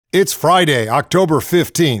It's Friday, October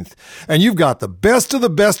 15th, and you've got the best of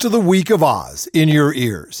the week of Oz in your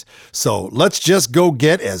ears. So let's just go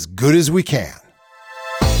get as good as we can.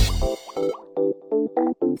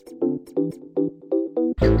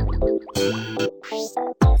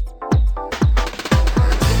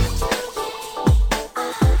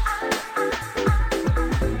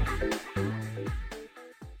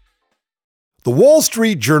 The Wall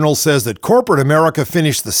Street Journal says that corporate America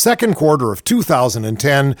finished the second quarter of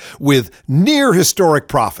 2010 with near historic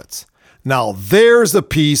profits. Now there's a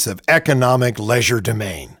piece of economic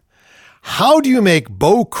legerdemain. How do you make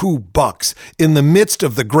beaucoup bucks in the midst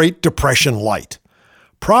of the Great Depression light?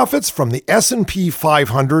 Profits from the S&P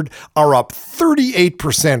 500 are up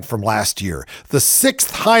 38% from last year, the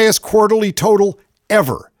sixth highest quarterly total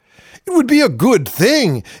ever. It would be a good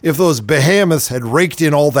thing if those behemoths had raked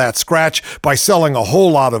in all that scratch by selling a whole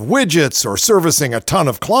lot of widgets or servicing a ton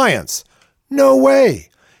of clients. No way.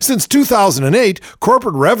 Since 2008,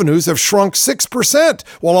 corporate revenues have shrunk 6%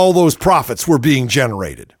 while all those profits were being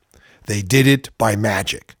generated. They did it by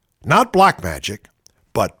magic. Not black magic,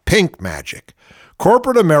 but pink magic.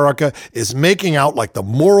 Corporate America is making out like the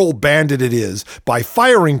moral bandit it is by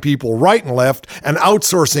firing people right and left and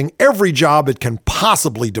outsourcing every job it can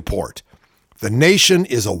possibly deport. The nation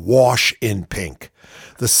is awash in pink.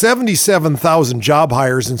 The 77,000 job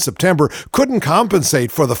hires in September couldn't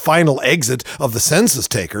compensate for the final exit of the census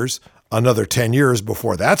takers, another 10 years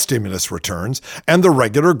before that stimulus returns, and the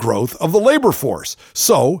regular growth of the labor force.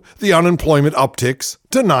 So the unemployment upticks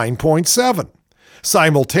to 9.7.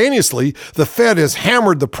 Simultaneously, the Fed has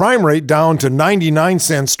hammered the prime rate down to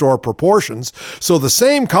 99-cent store proportions, so the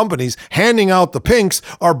same companies handing out the pinks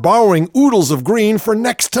are borrowing oodles of green for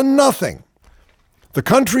next to nothing. The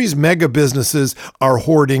country's mega businesses are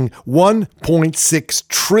hoarding $1.6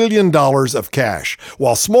 trillion of cash,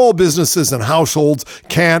 while small businesses and households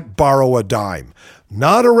can't borrow a dime.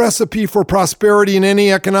 Not a recipe for prosperity in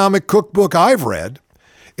any economic cookbook I've read.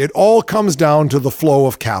 It all comes down to the flow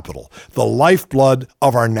of capital, the lifeblood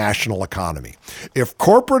of our national economy. If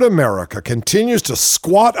corporate America continues to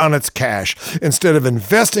squat on its cash instead of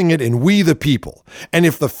investing it in we the people, and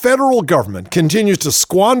if the federal government continues to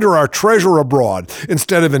squander our treasure abroad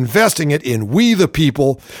instead of investing it in we the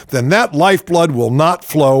people, then that lifeblood will not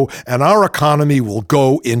flow and our economy will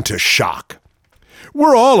go into shock.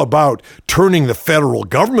 We're all about turning the federal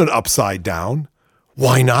government upside down.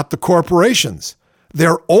 Why not the corporations?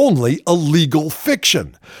 They're only a legal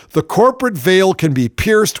fiction. The corporate veil can be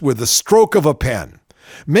pierced with the stroke of a pen.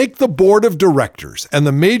 Make the board of directors and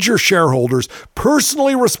the major shareholders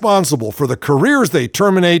personally responsible for the careers they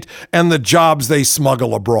terminate and the jobs they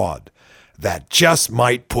smuggle abroad. That just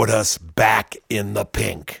might put us back in the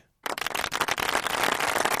pink.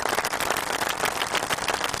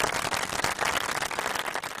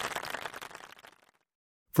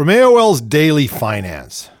 From AOL's Daily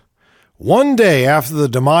Finance. One day after the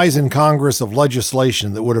demise in Congress of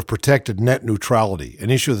legislation that would have protected net neutrality,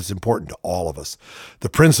 an issue that's important to all of us, the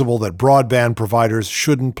principle that broadband providers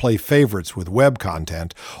shouldn't play favorites with web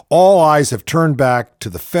content, all eyes have turned back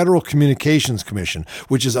to the Federal Communications Commission,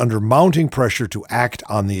 which is under mounting pressure to act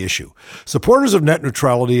on the issue. Supporters of net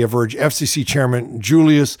neutrality have urged FCC Chairman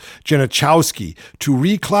Julius Genachowski to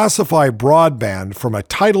reclassify broadband from a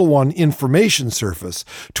Title I information service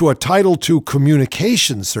to a Title II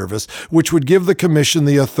communication service, which would give the commission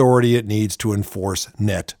the authority it needs to enforce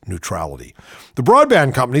net neutrality. The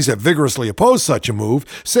broadband companies have vigorously opposed such a move,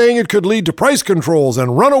 saying it could lead to price controls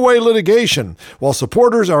and runaway litigation, while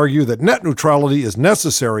supporters argue that net neutrality is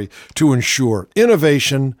necessary to ensure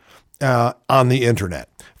innovation on the internet.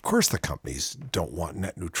 Of course, the companies don't want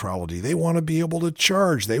net neutrality. They want to be able to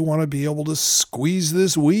charge. They want to be able to squeeze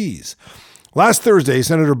this wheeze. Last Thursday,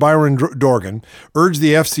 Senator Byron Dorgan urged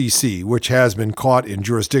the FCC, which has been caught in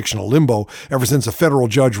jurisdictional limbo ever since a federal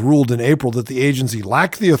judge ruled in April that the agency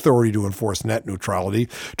lacked the authority to enforce net neutrality,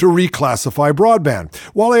 to reclassify broadband.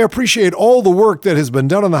 While I appreciate all the work that has been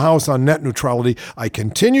done in the House on net neutrality, I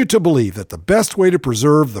continue to believe that the best way to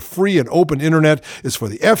preserve the free and open internet is for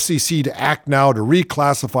the FCC to act now to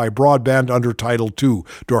reclassify broadband under Title II,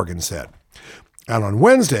 Dorgan said. And on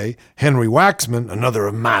Wednesday, Henry Waxman, another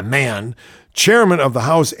of my men, chairman of the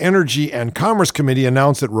House Energy and Commerce Committee,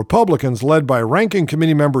 announced that Republicans, led by Ranking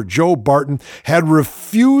Committee member Joe Barton, had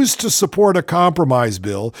refused to support a compromise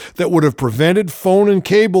bill that would have prevented phone and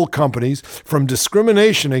cable companies from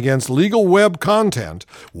discrimination against legal web content,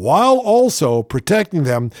 while also protecting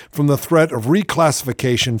them from the threat of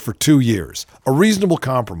reclassification for 2 years. A reasonable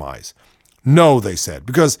compromise. No, they said,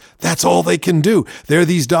 because that's all they can do. They're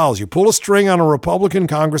these dolls. You pull a string on a Republican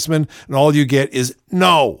congressman, and all you get is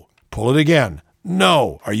no. Pull it again.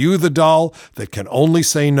 No. Are you the doll that can only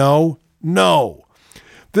say no? No.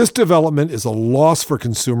 This development is a loss for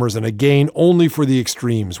consumers and a gain only for the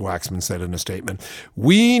extremes, Waxman said in a statement.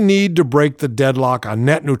 We need to break the deadlock on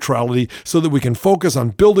net neutrality so that we can focus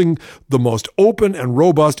on building the most open and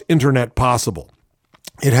robust internet possible.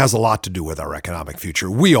 It has a lot to do with our economic future.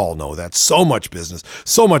 We all know that. So much business,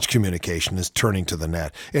 so much communication is turning to the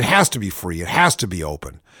net. It has to be free. It has to be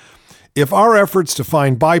open. If our efforts to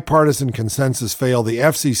find bipartisan consensus fail, the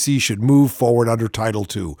FCC should move forward under Title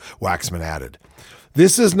II, Waxman added.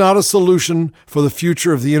 This is not a solution for the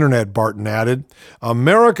future of the internet, Barton added.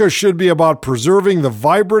 America should be about preserving the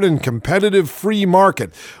vibrant and competitive free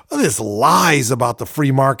market. This lies about the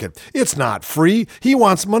free market. It's not free. He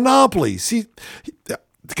wants monopolies.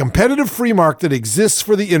 The competitive free market that exists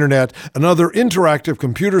for the internet and other interactive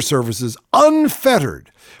computer services unfettered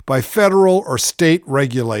by federal or state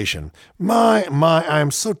regulation.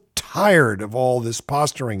 I'm so tired of all this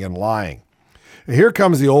posturing and lying. Here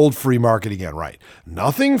comes the old free market again, right?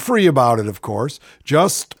 Nothing free about it, of course,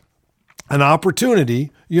 just an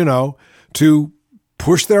opportunity, to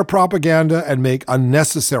push their propaganda and make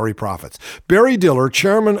unnecessary profits. Barry Diller,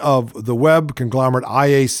 chairman of the web conglomerate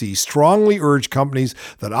IAC, strongly urged companies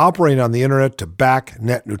that operate on the internet to back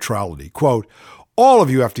net neutrality. Quote, all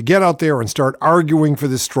of you have to get out there and start arguing for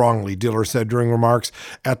this strongly, Diller said during remarks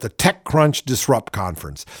at the TechCrunch Disrupt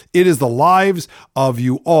conference. It is the lives of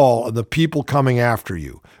you all and the people coming after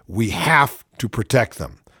you. We have to protect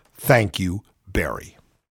them. Thank you, Barry.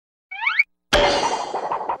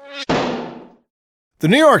 The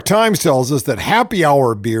New York Times tells us that happy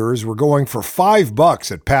hour beers were going for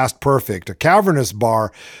 $5 at Past Perfect, a cavernous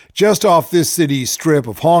bar just off this city's strip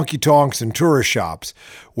of honky-tonks and tourist shops,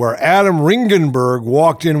 where Adam Ringenberg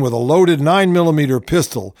walked in with a loaded 9mm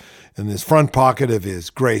pistol in his front pocket of his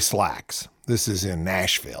gray slacks. This is in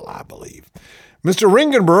Nashville, I believe. Mr.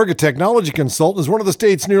 Ringenberg, a technology consultant, is one of the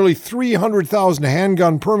state's nearly 300,000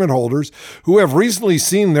 handgun permit holders who have recently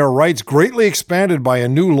seen their rights greatly expanded by a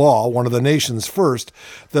new law, one of the nation's first,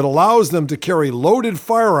 that allows them to carry loaded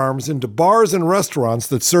firearms into bars and restaurants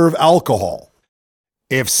that serve alcohol.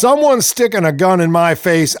 If someone's sticking a gun in my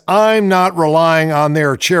face, I'm not relying on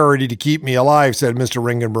their charity to keep me alive, said Mr.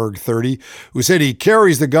 Ringenberg, 30, who said he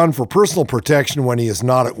carries the gun for personal protection when he is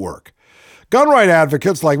not at work. Gun right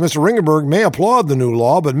advocates like Mr. Ringenberg may applaud the new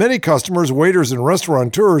law, but many customers, waiters, and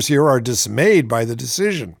restaurateurs here are dismayed by the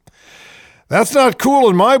decision. That's not cool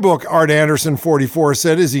in my book, Art Anderson, 44,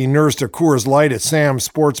 said as he nursed a Coors Light at Sam's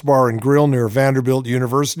Sports Bar and Grill near Vanderbilt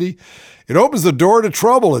University. It opens the door to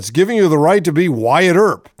trouble. It's giving you the right to be Wyatt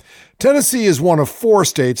Earp. Tennessee is one of 4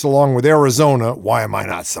 states, along with Arizona, why am I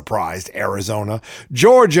not surprised, Arizona,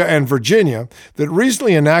 Georgia, and Virginia, that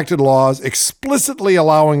recently enacted laws explicitly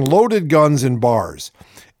allowing loaded guns in bars.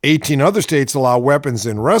 18 other states allow weapons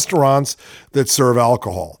in restaurants that serve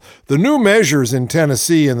alcohol. The new measures in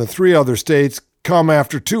Tennessee and the 3 other states come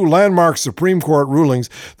after 2 landmark Supreme Court rulings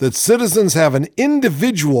that citizens have an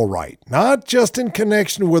individual right, not just in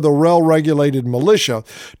connection with a well-regulated militia,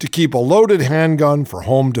 to keep a loaded handgun for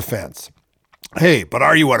home defense. Hey, but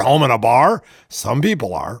are you at home in a bar? Some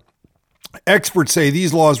people are. Experts say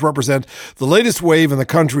these laws represent the latest wave in the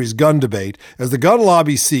country's gun debate as the gun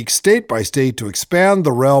lobby seeks state by state to expand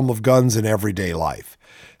the realm of guns in everyday life.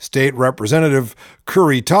 State Representative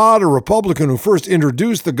Curry Todd, a Republican who first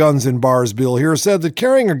introduced the Guns in Bars bill here, said that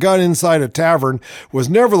carrying a gun inside a tavern was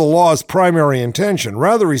never the law's primary intention.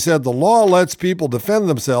 Rather, he said the law lets people defend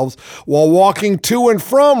themselves while walking to and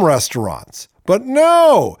from restaurants. But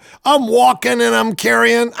no, I'm walking and I'm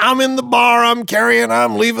carrying, I'm in the bar, I'm carrying,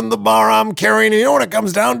 I'm leaving the bar, I'm carrying. You know what it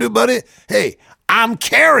comes down to, buddy? Hey, I'm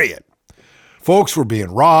carrying. Folks were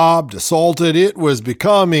being robbed, assaulted. It was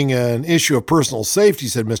becoming an issue of personal safety,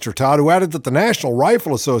 said Mr. Todd, who added that the National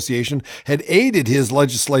Rifle Association had aided his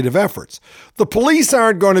legislative efforts. The police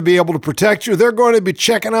aren't going to be able to protect you. They're going to be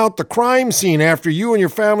checking out the crime scene after you and your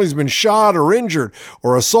family's been shot or injured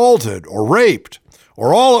or assaulted or raped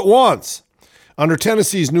or all at once. Under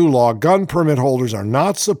Tennessee's new law, gun permit holders are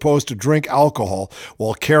not supposed to drink alcohol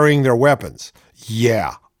while carrying their weapons.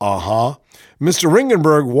 Yeah, Mr.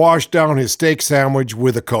 Ringenberg washed down his steak sandwich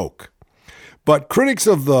with a Coke. But critics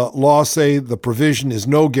of the law say the provision is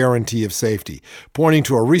no guarantee of safety, pointing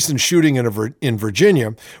to a recent shooting in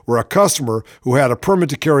Virginia where a customer who had a permit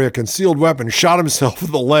to carry a concealed weapon shot himself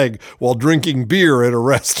in the leg while drinking beer at a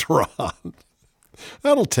restaurant.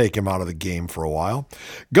 That'll take him out of the game for a while.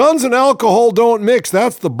 Guns and alcohol don't mix.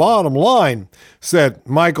 That's the bottom line, said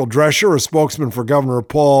Michael Drescher, a spokesman for Governor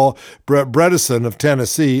Paul Bredesen of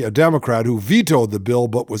Tennessee, a Democrat who vetoed the bill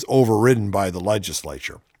but was overridden by the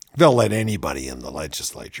legislature. They'll let anybody in the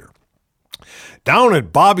legislature. Down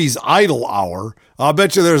at Bobby's Idle Hour, I'll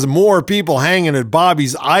bet you there's more people hanging at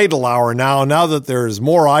Bobby's Idle Hour now that there's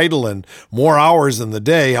more idle and more hours in the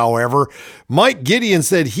day. However, Mike Gideon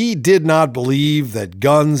said he did not believe that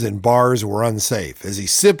guns in bars were unsafe. As he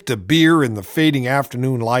sipped a beer in the fading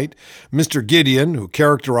afternoon light, Mr. Gideon, who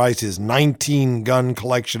characterized his 19-gun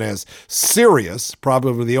collection as serious,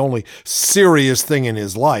 probably the only serious thing in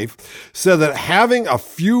his life, said that having a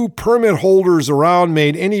few permit holders around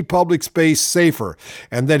made any public space safer,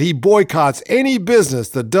 and that he boycotts any business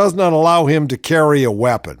that does not allow him to carry a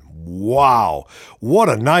weapon. Wow, what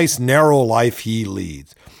a nice, narrow life he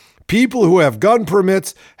leads. People who have gun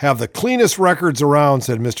permits have the cleanest records around,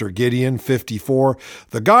 said Mr. Gideon, 54.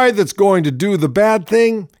 The guy that's going to do the bad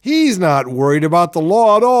thing, he's not worried about the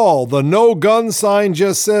law at all. The no gun sign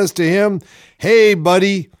just says to him, hey,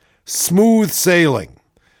 buddy, smooth sailing.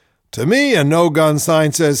 To me, a no-gun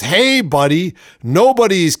sign says, hey, buddy,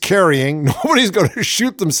 nobody's carrying, nobody's going to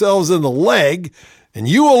shoot themselves in the leg, and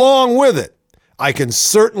you along with it. I can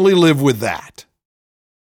certainly live with that.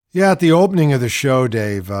 Yeah, at the opening of the show,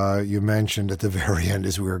 Dave, you mentioned at the very end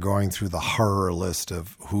as we were going through the horror list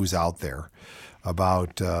of who's out there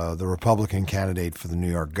about the Republican candidate for the New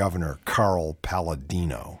York governor, Carl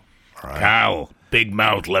Palladino. All right? Carl, big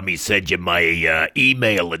mouth, let me send you my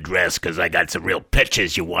email address because I got some real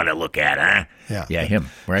pictures you want to look at, huh? Yeah, him,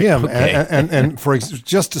 right? Him, okay. and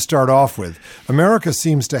just to start off with, America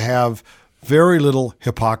seems to have very little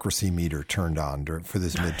hypocrisy meter turned on for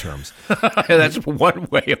this midterms. That's one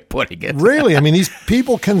way of putting it. Really? I mean, these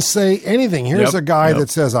people can say anything. Here's a guy that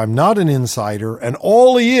says, I'm not an insider, and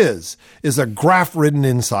all he is a graft-ridden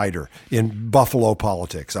insider in Buffalo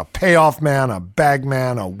politics. A payoff man, a bag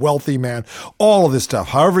man, a wealthy man, all of this stuff,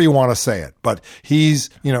 however you want to say it. But he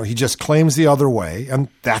just claims the other way, and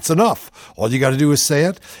that's enough. All you got to do is say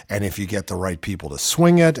it, and if you get the right people to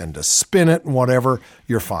swing it and to spin it and whatever,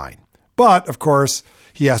 you're fine. But, of course,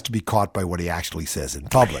 he has to be caught by what he actually says in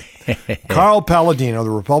public. Carl Palladino,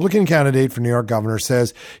 the Republican candidate for New York governor,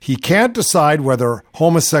 says he can't decide whether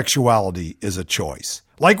homosexuality is a choice.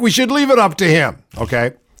 Like we should leave it up to him,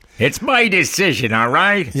 okay? It's my decision, all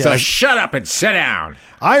right? Yes. So shut up and sit down.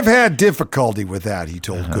 I've had difficulty with that, he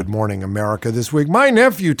told Good Morning America this week. My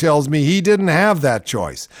nephew tells me he didn't have that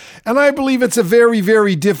choice. And I believe it's a very,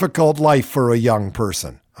 very difficult life for a young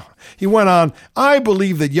person. He went on, I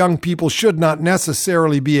believe that young people should not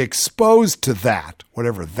necessarily be exposed to that,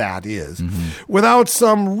 whatever that is, without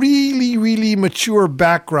some really, really mature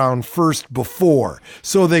background first before,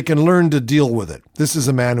 so they can learn to deal with it. This is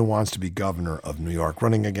a man who wants to be governor of New York,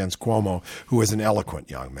 running against Cuomo, who is an eloquent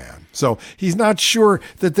young man. So he's not sure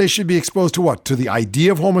that they should be exposed to what? To the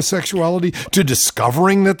idea of homosexuality? To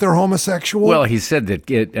discovering that they're homosexual? Well, he said that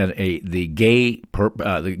the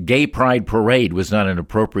gay pride parade was not an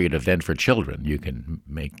appropriate event for children. You can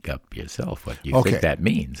make up yourself what you think that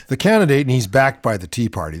means. The candidate, and he's backed by the Tea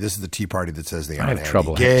Party. This is the Tea Party that says they aren't I have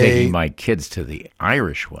trouble gay. taking my kids to the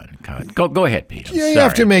Irish one. Go ahead, Pete. You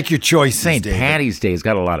have to make your choices, St. David. Patty's Day has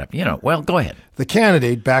got a lot of, well, go ahead. The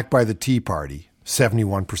candidate, backed by the Tea Party,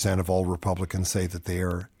 71% of all Republicans say that they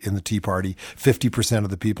are in the Tea Party. 50% of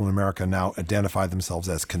the people in America now identify themselves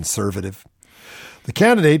as conservative. The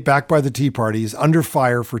candidate, backed by the Tea Party, is under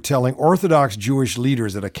fire for telling Orthodox Jewish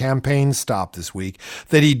leaders at a campaign stop this week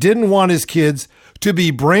that he didn't want his kids to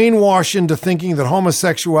be brainwashed into thinking that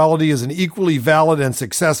homosexuality is an equally valid and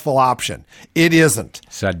successful option. It isn't.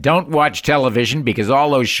 So don't watch television because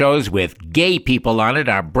all those shows with gay people on it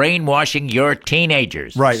are brainwashing your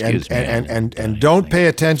teenagers. Right, and don't pay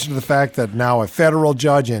attention to the fact that now a federal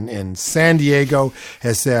judge in San Diego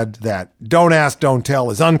has said that don't ask, don't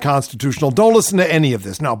tell is unconstitutional. Don't listen to any of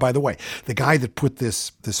this. Now, by the way, the guy that put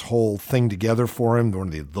this whole thing together for him, one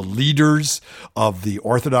of the leaders of the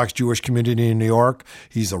Orthodox Jewish community in New York,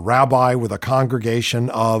 he's a rabbi with a congregation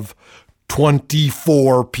of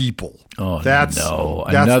 24 people. Oh, that's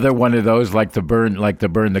another one of those like the burn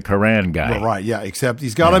the Koran guy. Well, right, yeah, except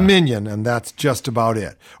he's got a minion, and that's just about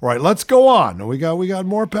it. All right, let's go on. We got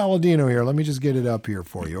more Palladino here. Let me just get it up here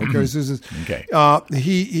for you. Okay, so this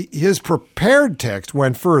is, his prepared text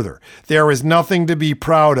went further. There is nothing to be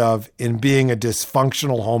proud of in being a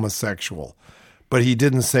dysfunctional homosexual. But he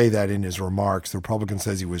didn't say that in his remarks. The Republican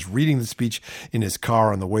says he was reading the speech in his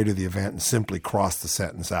car on the way to the event and simply crossed the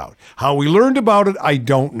sentence out. How we learned about it, I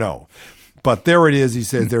don't know. But there it is. He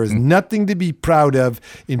says there is nothing to be proud of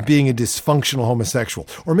in being a dysfunctional homosexual.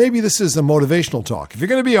 Or maybe this is a motivational talk. If you're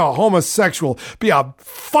going to be a homosexual, be a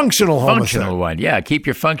functional homosexual. Functional one, yeah. Keep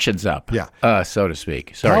your functions up, so to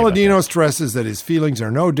speak. Sorry Palladino stresses that his feelings are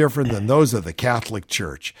no different than those of the Catholic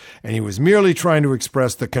Church, and he was merely trying to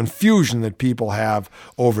express the confusion that people have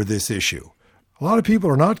over this issue. A lot of people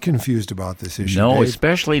are not confused about this issue. No, Dave.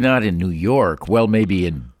 Especially not in New York. Well, maybe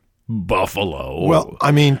in Buffalo. Well,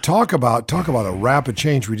 I mean, talk about a rapid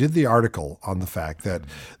change. We did the article on the fact that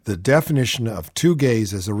the definition of two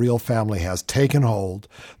gays as a real family has taken hold.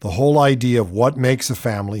 The whole idea of what makes a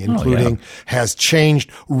family, including, has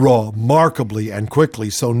changed remarkably and quickly.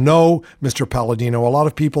 So no, Mr. Palladino, a lot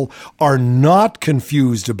of people are not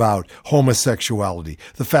confused about homosexuality,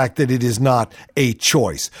 the fact that it is not a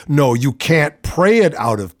choice. No, you can't pray it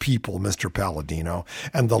out of people, Mr. Palladino.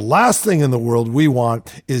 And the last thing in the world we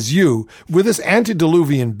want is you, with this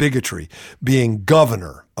antediluvian bigotry, being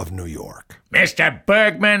governor of New York. Mr.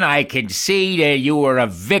 Bergman, I can see that you were a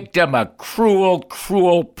victim, a cruel,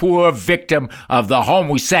 poor victim of the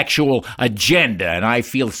homosexual agenda, and I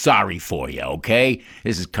feel sorry for you, okay?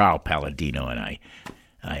 This is Carl Palladino, and I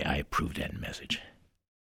approve that message.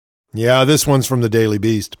 Yeah, this one's from the Daily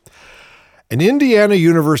Beast. An Indiana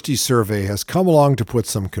University survey has come along to put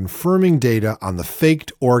some confirming data on the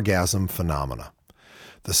faked orgasm phenomena.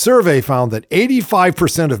 The survey found that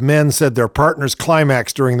 85% of men said their partners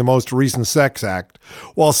climaxed during the most recent sex act,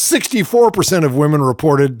 while 64% of women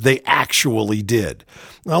reported they actually did.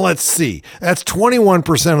 Now let's see. That's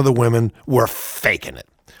 21% of the women were faking it.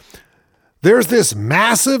 There's this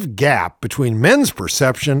massive gap between men's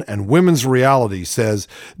perception and women's reality, says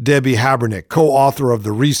Debbie Habernick, co-author of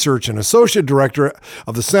the research and associate director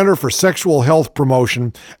of the Center for Sexual Health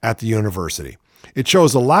Promotion at the university. It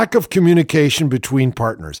shows a lack of communication between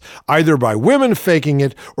partners, either by women faking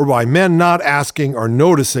it or by men not asking or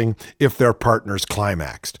noticing if their partners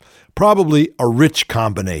climaxed. Probably a rich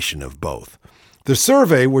combination of both. The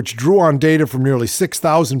survey, which drew on data from nearly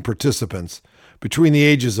 6,000 participants between the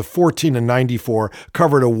ages of 14 and 94,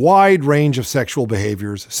 covered a wide range of sexual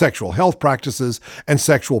behaviors, sexual health practices, and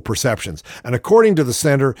sexual perceptions. And according to the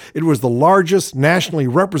center, it was the largest nationally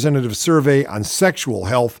representative survey on sexual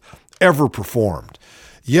health ever performed.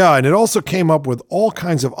 Yeah, and it also came up with all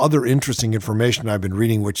kinds of other interesting information I've been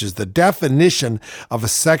reading, which is the definition of a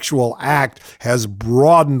sexual act has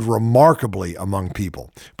broadened remarkably among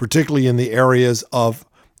people, particularly in the areas of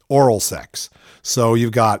oral sex. So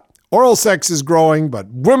you've got oral sex is growing, but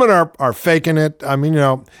women are faking it. I mean,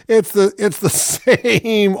 it's the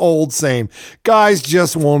same old same. Guys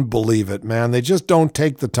just won't believe it, man. They just don't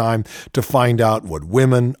take the time to find out what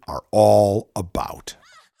women are all about.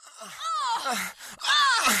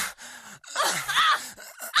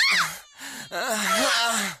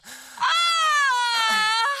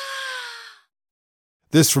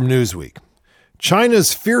 This from Newsweek.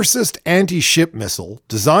 China's fiercest anti-ship missile,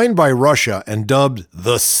 designed by Russia and dubbed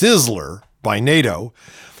the Sizzler by NATO,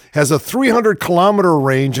 has a 300-kilometer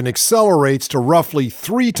range and accelerates to roughly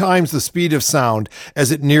 3 times the speed of sound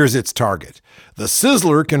as it nears its target. The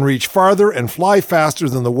Sizzler can reach farther and fly faster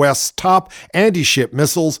than the West's top anti-ship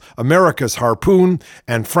missiles, America's Harpoon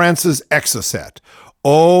and France's Exocet.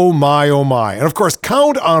 Oh my, oh my. And of course,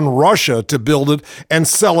 count on Russia to build it and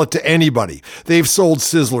sell it to anybody. They've sold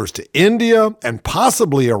Sizzlers to India and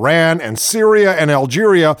possibly Iran, and Syria and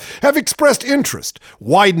Algeria have expressed interest,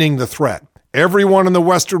 widening the threat. Everyone in the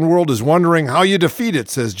Western world is wondering how you defeat it,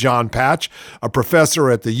 says John Patch, a professor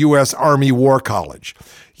at the U.S. Army War College.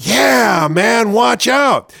 Yeah, man, watch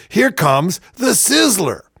out. Here comes the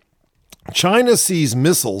Sizzler. China sees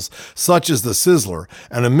missiles such as the Sizzler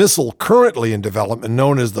and a missile currently in development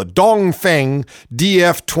known as the Dongfeng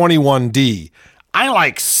DF-21D. I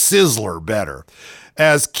like Sizzler better.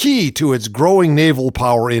 As key to its growing naval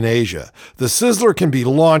power in Asia, the Sizzler can be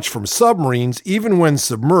launched from submarines even when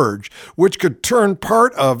submerged, which could turn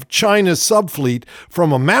part of China's subfleet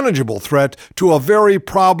from a manageable threat to a very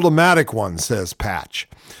problematic one, says Patch.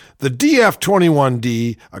 The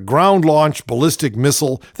DF-21D, a ground-launched ballistic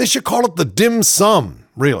missile, they should call it the dim sum,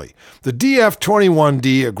 really. The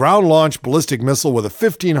DF-21D, a ground-launched ballistic missile with a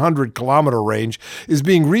 1,500-kilometer range, is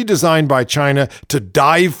being redesigned by China to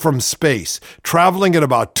dive from space, traveling at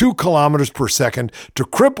about 2 kilometers per second to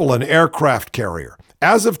cripple an aircraft carrier.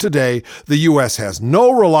 As of today, the U.S. has no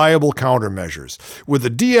reliable countermeasures. With the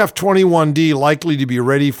DF-21D likely to be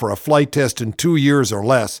ready for a flight test in 2 years or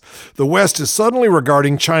less, the West is suddenly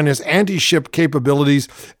regarding China's anti-ship capabilities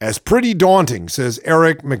as pretty daunting, says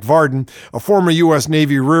Eric McVarden, a former U.S.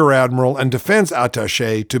 Navy Rear Admiral and defense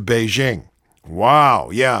attaché to Beijing. Wow,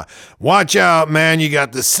 yeah. Watch out, man. You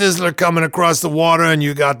got the Sizzler coming across the water and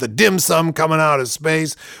you got the dim sum coming out of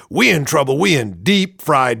space. We in trouble. We in deep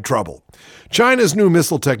fried trouble. China's new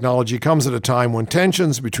missile technology comes at a time when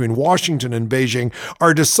tensions between Washington and Beijing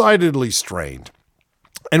are decidedly strained,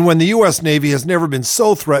 and when the U.S. Navy has never been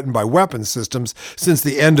so threatened by weapons systems since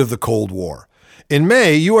the end of the Cold War. In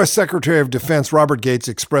May, U.S. Secretary of Defense Robert Gates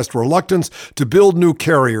expressed reluctance to build new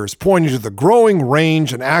carriers, pointing to the growing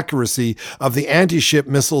range and accuracy of the anti-ship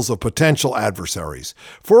missiles of potential adversaries.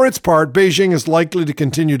 For its part, Beijing is likely to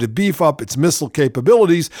continue to beef up its missile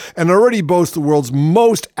capabilities and already boasts the world's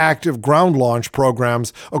most active ground launch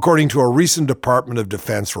programs, according to a recent Department of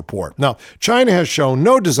Defense report. Now, China has shown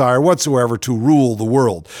no desire whatsoever to rule the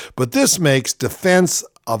world, but this makes defense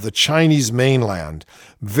of the Chinese mainland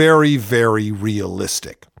very, very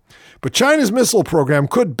realistic. But China's missile program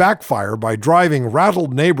could backfire by driving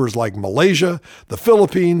rattled neighbors like Malaysia, the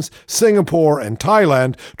Philippines, Singapore, and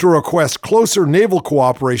Thailand to request closer naval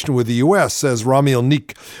cooperation with the U.S., says Ramil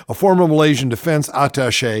Nik, a former Malaysian defense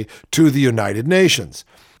attaché to the United Nations.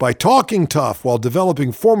 By talking tough while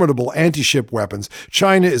developing formidable anti-ship weapons,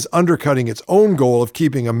 China is undercutting its own goal of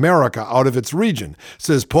keeping America out of its region,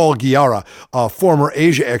 says Paul Guiara, a former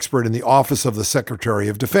Asia expert in the Office of the Secretary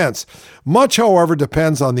of Defense. Much, however,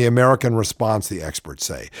 depends on the American response, the experts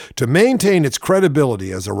say. To maintain its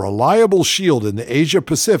credibility as a reliable shield in the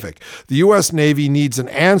Asia-Pacific, the U.S. Navy needs an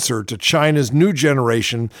answer to China's new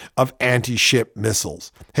generation of anti-ship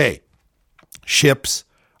missiles. Hey, ships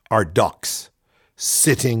are ducks.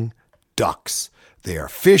 Sitting ducks. They are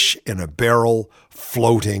fish in a barrel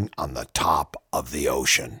floating on the top of the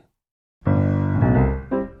ocean.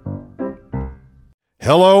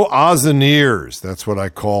 Hello, Ozoneers. That's what I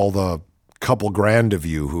call the couple grand of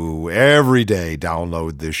you who every day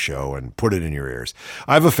download this show and put it in your ears.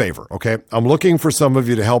 I have a favor, okay? I'm looking for some of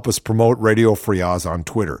you to help us promote Radio Free Oz on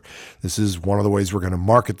Twitter. This is one of the ways we're going to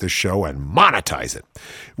market this show and monetize it.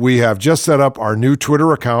 We have just set up our new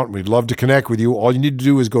Twitter account. We'd love to connect with you. All you need to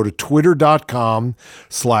do is go to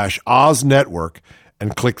twitter.com/OzNetwork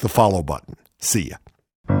and click the follow button. See ya.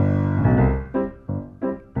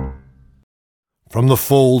 From the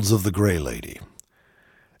folds of the Gray Lady.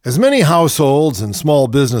 As many households and small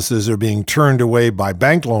businesses are being turned away by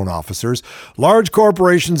bank loan officers, large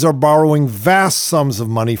corporations are borrowing vast sums of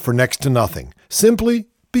money for next to nothing, simply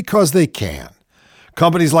because they can.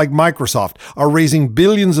 Companies like Microsoft are raising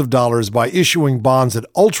billions of dollars by issuing bonds at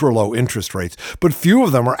ultra-low interest rates, but few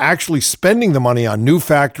of them are actually spending the money on new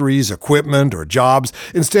factories, equipment, or jobs.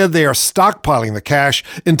 Instead, they are stockpiling the cash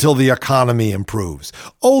until the economy improves.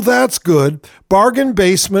 Oh, that's good. Bargain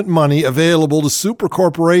basement money available to super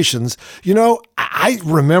corporations. You know, I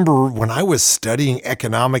remember when I was studying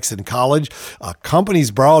economics in college,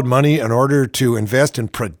 companies borrowed money in order to invest in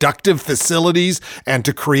productive facilities and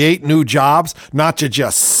to create new jobs, not to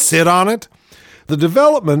just sit on it. The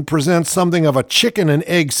development presents something of a chicken and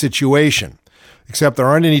egg situation, except there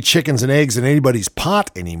aren't any chickens and eggs in anybody's pot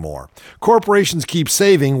anymore. Corporations keep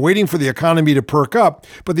saving, waiting for the economy to perk up,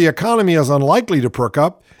 but the economy is unlikely to perk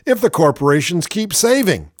up if the corporations keep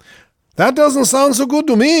saving. That doesn't sound so good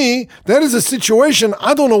to me. That is a situation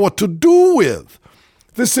I don't know what to do with.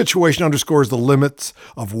 This situation underscores the limits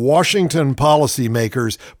of Washington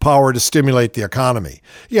policymakers' power to stimulate the economy.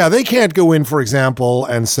 Yeah, they can't go in, for example,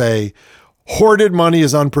 and say, hoarded money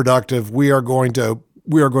is unproductive. We are going to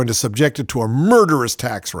subject it to a murderous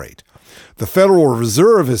tax rate. The Federal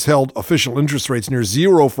Reserve has held official interest rates near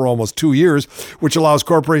zero for almost 2 years, which allows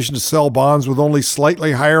corporations to sell bonds with only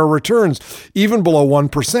slightly higher returns, even below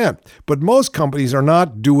 1%. But most companies are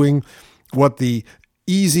not doing what the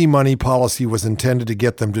easy money policy was intended to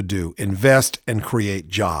get them to do: invest and create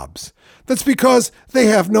jobs. That's because they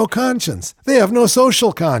have no conscience. They have no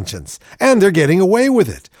social conscience, and they're getting away with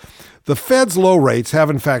it. The Fed's low rates have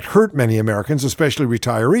in fact hurt many Americans, especially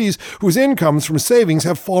retirees, whose incomes from savings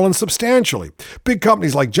have fallen substantially. Big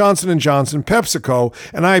companies like Johnson & Johnson, PepsiCo,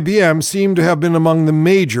 and IBM seem to have been among the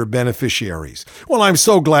major beneficiaries. Well, I'm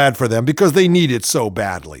so glad for them because they need it so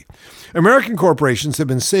badly. American corporations have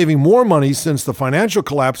been saving more money since the financial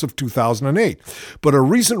collapse of 2008, but a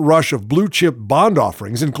recent rush of blue-chip bond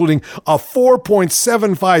offerings, including a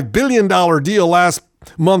 $4.75 billion deal last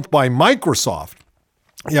month by Microsoft,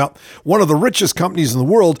 one of the richest companies in the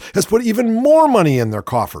world, has put even more money in their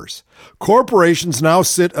coffers. Corporations now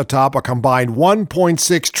sit atop a combined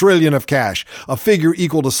 $1.6 trillion of cash, a figure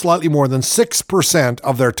equal to slightly more than 6%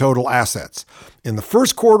 of their total assets. In the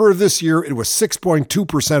first quarter of this year, it was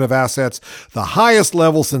 6.2% of assets, the highest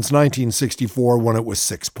level since 1964 when it was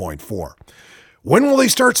 6.4%. When will they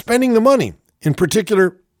start spending the money? In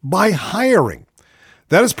particular, by hiring.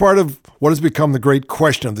 That is part of what has become the great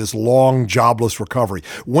question of this long jobless recovery.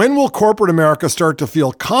 When will corporate America start to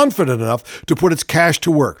feel confident enough to put its cash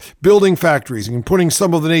to work, building factories and putting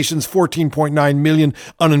some of the nation's 14.9 million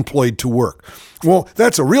unemployed to work? Well,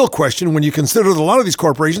 that's a real question when you consider that a lot of these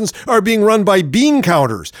corporations are being run by bean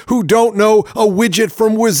counters who don't know a widget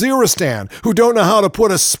from Waziristan, who don't know how to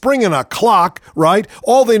put a spring in a clock, right?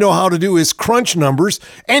 All they know how to do is crunch numbers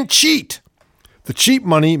and cheat. The cheap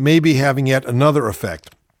money may be having yet another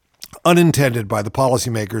effect, unintended by the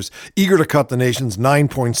policymakers eager to cut the nation's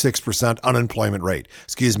 9.6% unemployment rate.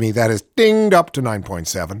 That is dinged up to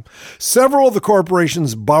 9.7. Several of the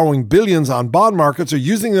corporations borrowing billions on bond markets are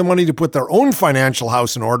using the money to put their own financial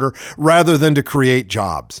house in order rather than to create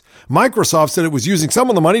jobs. Microsoft said it was using some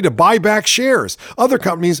of the money to buy back shares. Other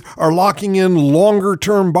companies are locking in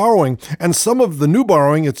longer-term borrowing, and some of the new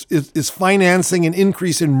borrowing is financing an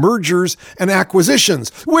increase in mergers and acquisitions,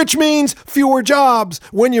 which means fewer jobs.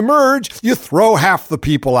 When you merge, you throw half the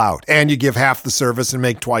people out and you give half the service and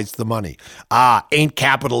make twice the money. Ain't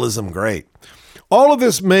capitalism great? All of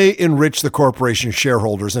this may enrich the corporation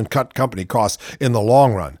shareholders and cut company costs in the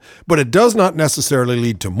long run, but it does not necessarily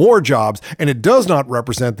lead to more jobs, and it does not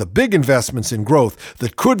represent the big investments in growth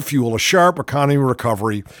that could fuel a sharp economy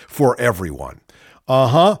recovery for everyone.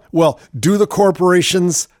 Well, do the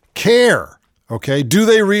corporations care? Okay, do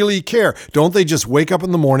they really care? Don't they just wake up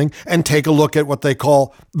in the morning and take a look at what they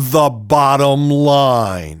call the bottom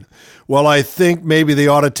line? Well, I think maybe they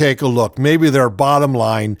ought to take a look. Maybe their bottom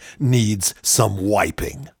line needs some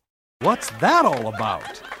wiping. What's that all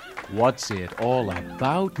about? What's it all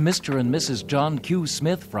about, Mr. and Mrs. John Q.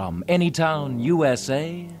 Smith from Anytown,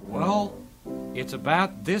 USA? Well, it's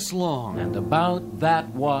about this long. And about that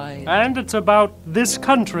wide. And it's about this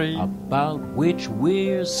country. About which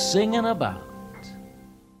we're singing about.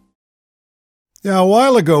 Yeah, a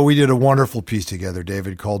while ago we did a wonderful piece together,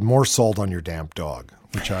 David, called More Salt on Your Damp Dog,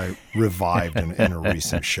 which I revived in a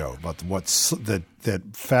recent show, about that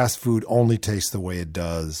fast food only tastes the way it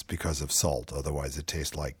does because of salt. Otherwise, it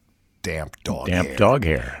tastes like damp dog hair. Damp dog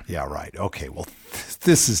hair. Yeah, right. Okay, well,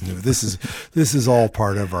 this is new. This is all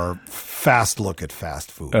part of our fast look at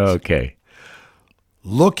fast foods. Okay.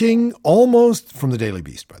 Looking almost, from the Daily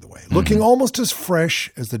Beast, by the way, looking almost as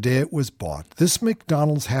fresh as the day it was bought, this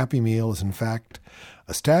McDonald's Happy Meal is, in fact,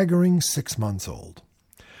 a staggering 6 months old.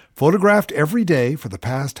 Photographed every day for the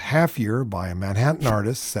past half year by a Manhattan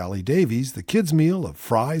artist, Sally Davies, the kids' meal of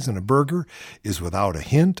fries and a burger is without a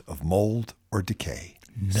hint of mold or decay.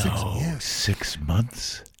 No, 6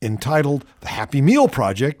 months? Entitled The Happy Meal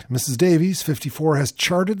Project, Mrs. Davies, 54, has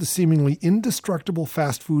charted the seemingly indestructible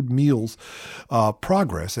fast food meal's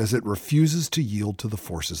progress as it refuses to yield to the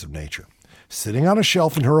forces of nature. Sitting on a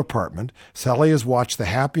shelf in her apartment, Sally has watched the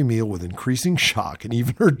Happy Meal with increasing shock, and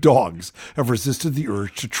even her dogs have resisted the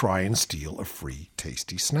urge to try and steal a free,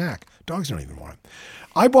 tasty snack. Dogs don't even want it.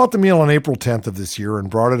 I bought the meal on April 10th of this year and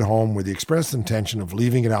brought it home with the express intention of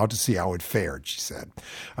leaving it out to see how it fared, she said.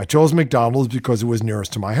 I chose McDonald's because it was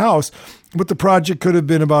nearest to my house, but the project could have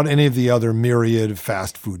been about any of the other myriad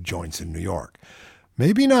fast food joints in New York.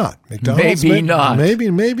 Maybe not. McDonald's not. Maybe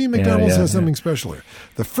McDonald's has something special here.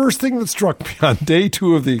 The first thing that struck me on day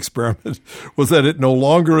 2 of the experiment was that it no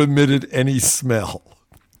longer emitted any smell.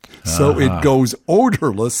 So it goes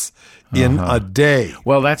odorless in a day.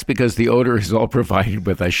 Well, that's because the odor is all provided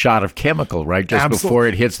with a shot of chemical, right? Just before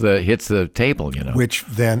it hits the table, you know. Which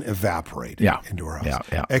then evaporated into her house.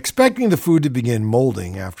 Yeah. Expecting the food to begin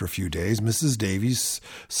molding after a few days, Mrs. Davies'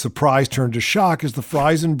 surprise turned to shock as the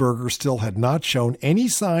fries and burger still had not shown any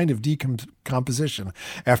sign of decomposition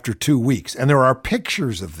after 2 weeks. And there are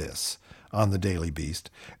pictures of this on the Daily Beast,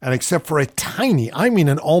 and except for a tiny,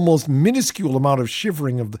 an almost minuscule amount of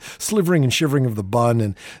slivering and shivering of the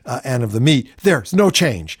bun and of the meat, there's no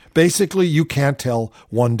change. Basically, you can't tell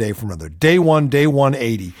one day from another. Day 1, day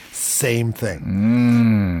 180, same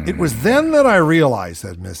thing. It was then that I realized,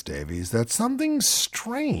 said Miss Davies, that something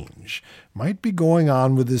strange might be going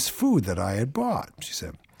on with this food that I had bought, she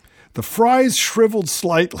said. The fries shriveled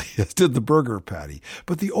slightly, as did the burger patty,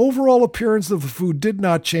 but the overall appearance of the food did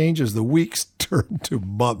not change as the weeks turned to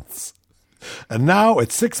months. And now,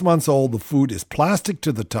 at 6 months old, the food is plastic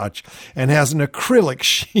to the touch and has an acrylic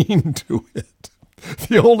sheen to it.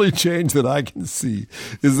 The only change that I can see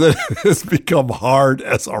is that it has become hard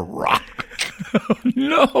as a rock.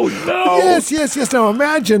 No. Yes. Now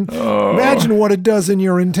imagine what it does in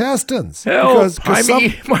your intestines. Help.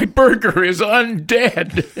 My burger is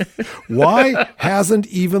undead. Why hasn't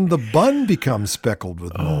even the bun become speckled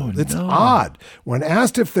with mold? It's odd. When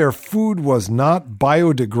asked if their food was not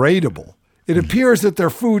biodegradable, it appears that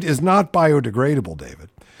their food is not biodegradable, David.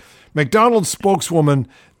 McDonald's spokeswoman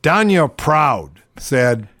Danya Proud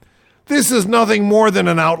said, "This is nothing more than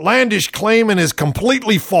an outlandish claim and is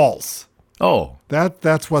completely false." Oh,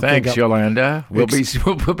 That's what thanks, they got. Yolanda. We'll be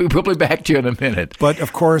back to you in a minute. But,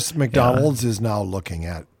 of course, McDonald's is now looking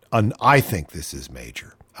at, I think this is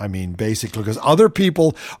major. I mean, basically, because other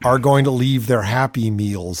people are going to leave their Happy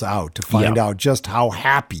Meals out to find out just how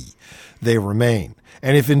happy they remain.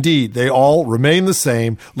 And if indeed they all remain the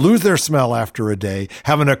same, lose their smell after a day,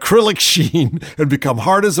 have an acrylic sheen, and become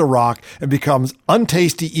hard as a rock, and becomes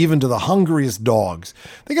untasty even to the hungriest dogs,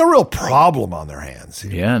 they got a real problem on their hands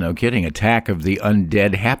here. Yeah, no kidding. Attack of the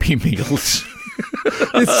undead Happy Meals.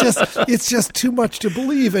 It's just too much to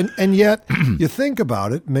believe. And yet, you think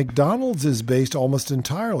about it, McDonald's is based almost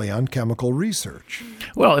entirely on chemical research.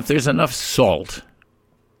 Well, if there's enough salt,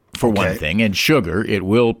 for one thing, and sugar, it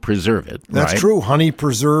will preserve it. That's right? true. Honey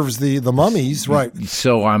preserves the mummies, right?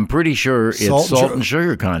 So I'm pretty sure it's salt and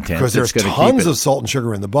sugar content. Because there's that's tons of salt and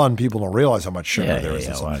sugar in the bun. People don't realize how much sugar there is.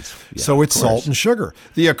 So it's salt and sugar.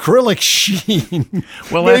 The acrylic sheen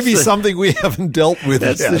may be something we haven't dealt with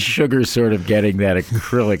That's yet. the sugar sort of getting that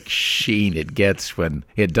acrylic sheen it gets when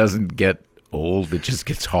it doesn't get old. It just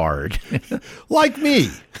gets hard. Like me.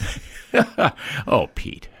 Oh,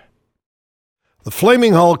 Pete. The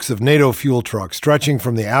flaming hulks of NATO fuel trucks stretching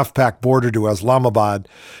from the Afpak border to Islamabad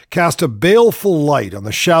cast a baleful light on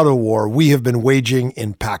the shadow war we have been waging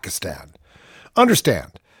in Pakistan.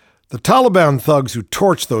 Understand, the Taliban thugs who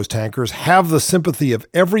torch those tankers have the sympathy of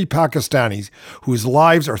every Pakistani whose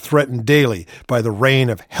lives are threatened daily by the rain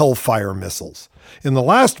of hellfire missiles. In the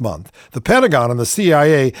last month, the Pentagon and the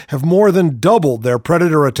CIA have more than doubled their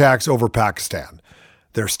Predator attacks over Pakistan.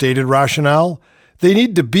 Their stated rationale? They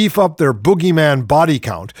need to beef up their boogeyman body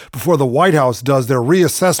count before the White House does their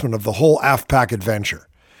reassessment of the whole AFPAC adventure.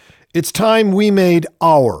 It's time we made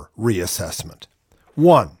our reassessment.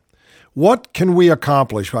 1. What can we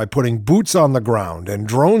accomplish by putting boots on the ground and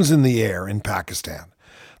drones in the air in Pakistan?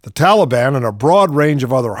 The Taliban and a broad range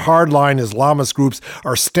of other hardline Islamist groups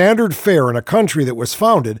are standard fare in a country that was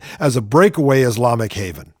founded as a breakaway Islamic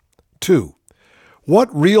haven. 2.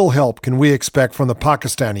 What real help can we expect from the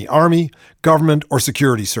Pakistani army, government, or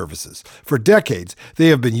security services? For decades, they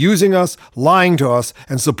have been using us, lying to us,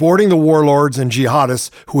 and supporting the warlords and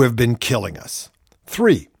jihadists who have been killing us.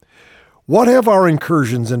 3. What have our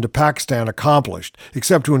incursions into Pakistan accomplished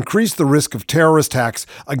except to increase the risk of terrorist attacks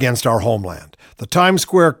against our homeland? The Times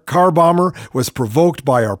Square car bomber was provoked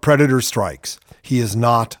by our Predator strikes. He is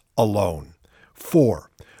not alone. 4.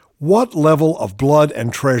 What level of blood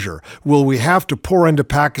and treasure will we have to pour into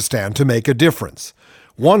Pakistan to make a difference?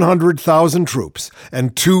 100,000 troops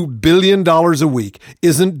and $2 billion a week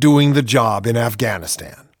isn't doing the job in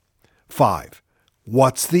Afghanistan. 5.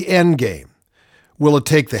 What's the end game? Will it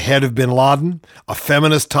take the head of bin Laden, a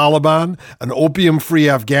feminist Taliban, an opium-free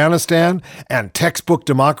Afghanistan, and textbook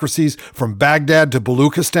democracies from Baghdad to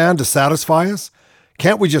Baluchistan to satisfy us?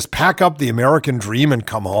 Can't we just pack up the American dream and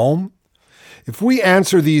come home? If we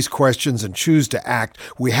answer these questions and choose to act,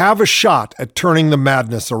 we have a shot at turning the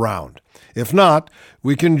madness around. If not,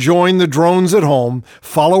 we can join the drones at home,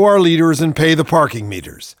 follow our leaders, and pay the parking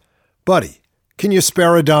meters. Buddy, can you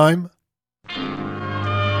spare a dime?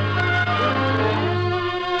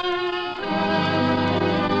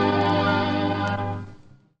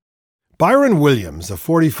 Byron Williams, a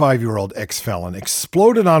 45-year-old ex-felon,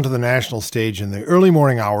 exploded onto the national stage in the early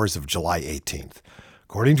morning hours of July 18th.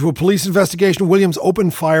 According to a police investigation, Williams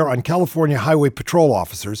opened fire on California Highway Patrol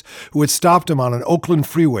officers who had stopped him on an Oakland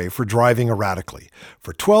freeway for driving erratically.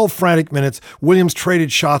 For 12 frantic minutes, Williams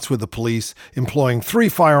traded shots with the police, employing 3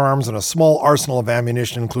 firearms and a small arsenal of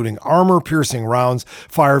ammunition, including armor-piercing rounds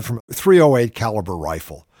fired from a .308 caliber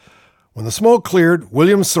rifle. When the smoke cleared,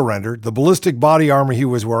 Williams surrendered. The ballistic body armor he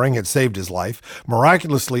was wearing had saved his life.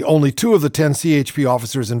 Miraculously, only 2 of the 10 CHP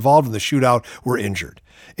officers involved in the shootout were injured.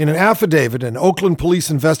 In an affidavit, an Oakland police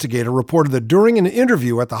investigator reported that during an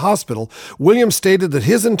interview at the hospital, Williams stated that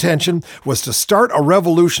his intention was to start a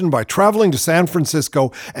revolution by traveling to San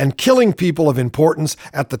Francisco and killing people of importance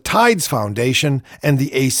at the Tides Foundation and the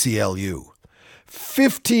ACLU.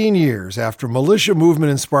 15 years after militia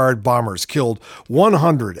movement-inspired bombers killed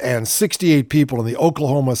 168 people in the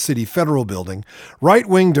Oklahoma City Federal Building,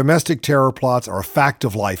 right-wing domestic terror plots are a fact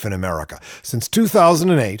of life in America. Since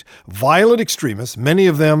 2008, violent extremists, many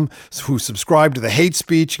of them who subscribe to the hate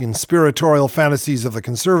speech and conspiratorial fantasies of the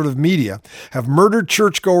conservative media, have murdered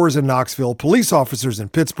churchgoers in Knoxville, police officers in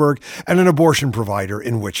Pittsburgh, and an abortion provider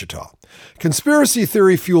in Wichita. Conspiracy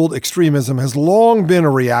theory-fueled extremism has long been a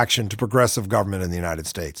reaction to progressive government in the United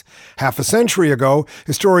States. Half a century ago,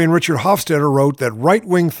 historian Richard Hofstadter wrote that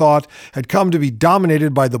right-wing thought had come to be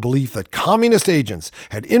dominated by the belief that communist agents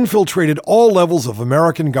had infiltrated all levels of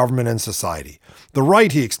American government and society. The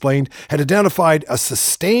right, he explained, had identified a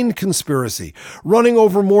sustained conspiracy running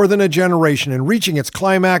over more than a generation and reaching its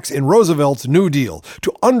climax in Roosevelt's New Deal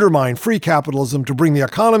to undermine free capitalism, to bring the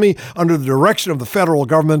economy under the direction of the federal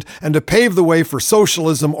government, and to pave the way for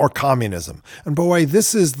socialism or communism. And boy,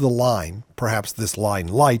 this is the line, perhaps this line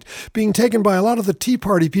light, being taken by a lot of the Tea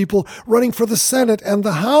Party people running for the Senate and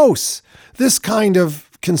the House. This kind of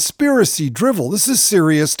conspiracy drivel. This is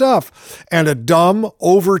serious stuff. And a dumb,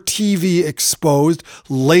 over-TV exposed,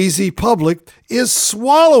 lazy public is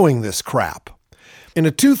swallowing this crap. In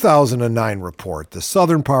a 2009 report, the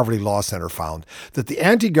Southern Poverty Law Center found that the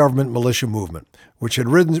anti-government militia movement, which had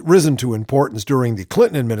risen to importance during the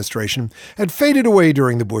Clinton administration, had faded away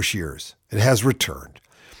during the Bush years. It has returned.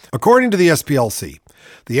 According to the SPLC,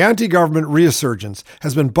 the anti-government resurgence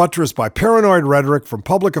has been buttressed by paranoid rhetoric from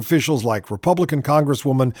public officials like Republican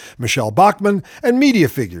Congresswoman Michelle Bachmann and media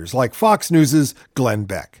figures like Fox News' Glenn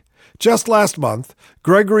Beck. Just last month,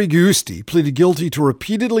 Gregory Giusti pleaded guilty to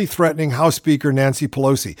repeatedly threatening House Speaker Nancy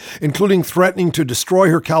Pelosi, including threatening to destroy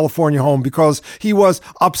her California home because he was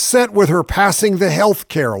upset with her passing the health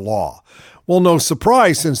care law. Well, no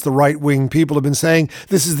surprise, since the right-wing people have been saying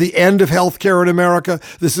this is the end of healthcare in America.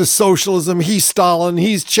 This is socialism. He's Stalin.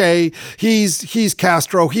 He's Che. He's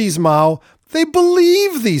Castro. He's Mao. They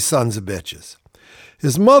believe these sons of bitches.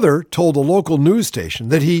 His mother told a local news station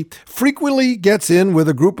that he frequently gets in with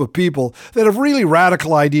a group of people that have really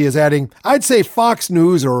radical ideas, adding, I'd say Fox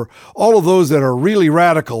News or all of those that are really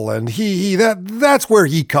radical, and that's where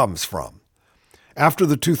he comes from. After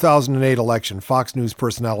the 2008 election, Fox News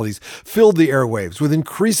personalities filled the airwaves with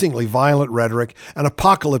increasingly violent rhetoric and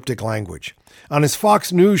apocalyptic language. On his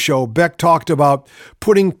Fox News show, Beck talked about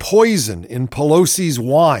putting poison in Pelosi's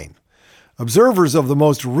wine. Observers of the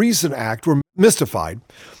most recent act were mystified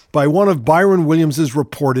by one of Byron Williams'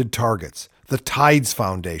 reported targets, the Tides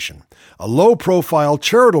Foundation, a low-profile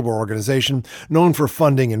charitable organization known for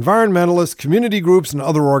funding environmentalists, community groups, and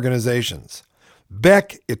other organizations.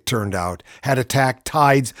 Beck, it turned out, had attacked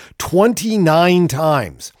Tides 29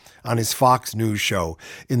 times on his Fox News show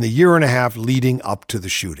in the year and a half leading up to the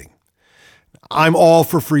shooting. I'm all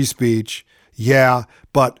for free speech, yeah,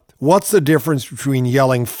 but what's the difference between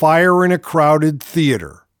yelling fire in a crowded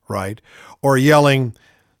theater, right, or yelling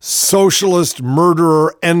socialist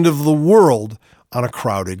murderer end of the world on a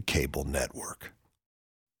crowded cable network?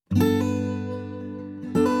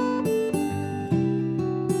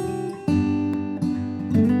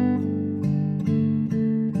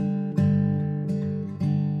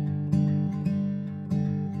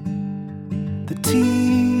 The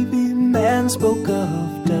TV man spoke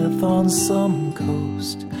of death on some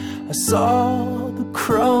coast. I saw the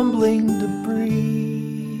crumbling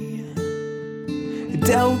debris. It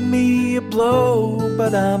dealt me a blow,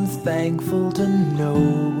 but I'm thankful to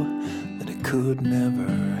know that it could never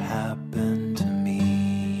happen to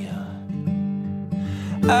me.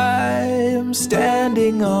 I am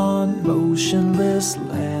standing on motionless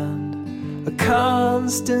land, a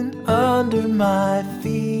constant under my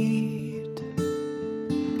feet.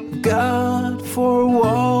 God, four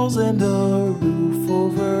walls and a roof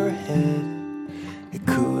overhead, it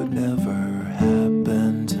could never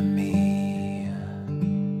happen to me.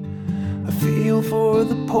 I feel for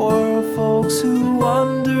the poor folks who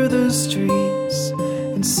wander the streets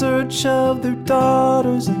in search of their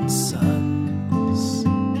daughters and sons.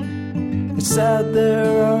 It's sad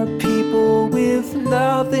there are people with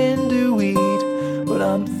nothing to eat, but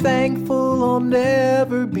I'm thankful I'll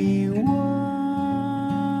never be one.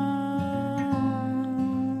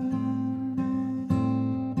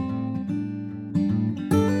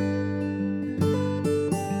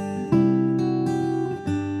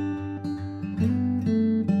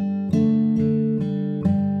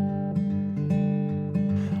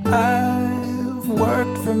 I've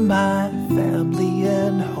worked for my family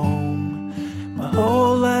and home. My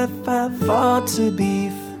whole life I've fought to be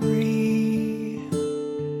free.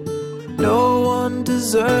 No one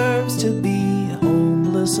deserves to be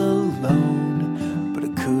homeless alone, but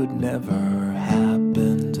it could never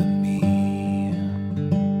happen to me.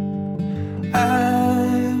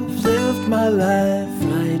 I've lived my life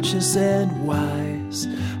righteous and wise.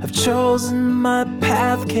 I've chosen my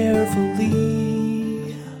path carefully.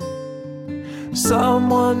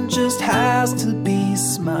 Someone just has to be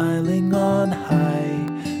smiling on high,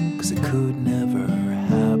 'cause it could never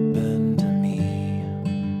happen to me.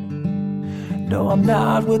 No, I'm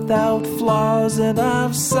not without flaws, and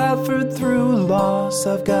I've suffered through loss.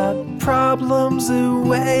 I've got problems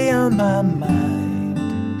away on my mind.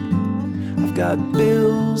 I've got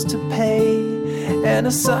bills to pay and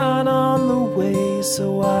a son on the way,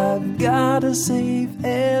 so I've gotta save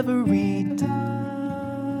every dime.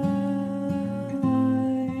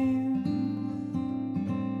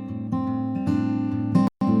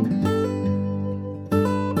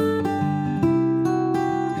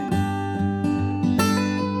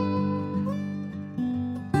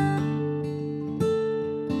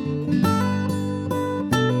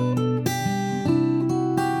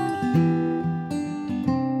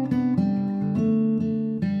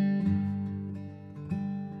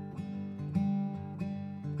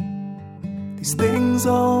 These things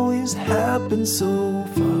always happen so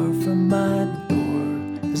far from my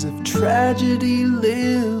door, as if tragedy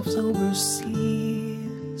lives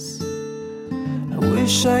overseas. I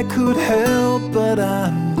wish I could help, but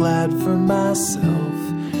I'm glad for myself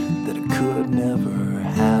that it could never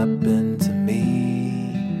happen to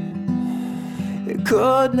me. It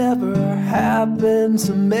could never happen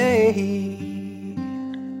to me.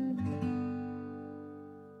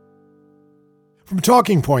 From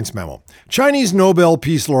Talking Points memo, Chinese Nobel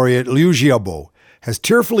Peace Laureate Liu Xiaobo has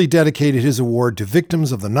tearfully dedicated his award to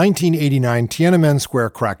victims of the 1989 Tiananmen Square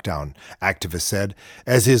crackdown, activists said,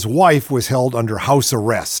 as his wife was held under house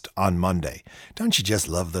arrest on Monday. Don't you just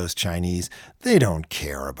love those Chinese? They don't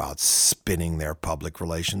care about spinning their public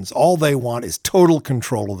relations. All they want is total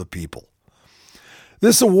control of the people.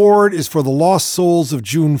 This award is for the lost souls of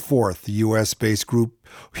June 4th, the U.S.-based group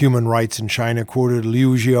Human Rights in China quoted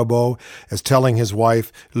Liu Xiaobo as telling his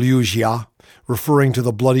wife, Liu Jia, referring to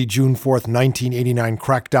the bloody June 4th, 1989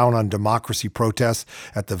 crackdown on democracy protests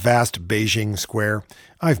at the vast Beijing Square.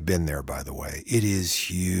 I've been there, by the way. It is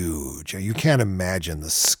huge. You can't imagine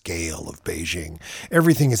the scale of Beijing.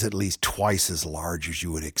 Everything is at least twice as large as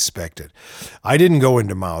you would expect it. I didn't go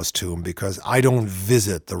into Mao's tomb because I don't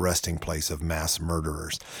visit the resting place of mass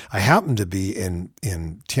murderers. I happened to be in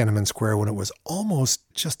Tiananmen Square when it was almost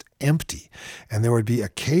just empty, and there would be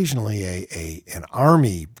occasionally an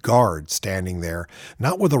army guard standing there,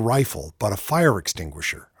 not with a rifle, but a fire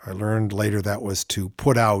extinguisher. I learned later that was to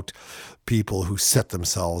put out people who set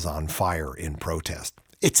themselves on fire in protest.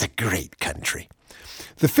 It's a great country.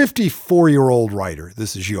 The 54-year-old writer,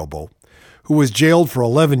 this is Xiaobo, who was jailed for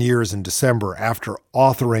 11 years in December after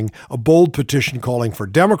authoring a bold petition calling for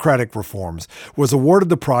democratic reforms, was awarded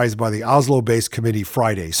the prize by the Oslo-based committee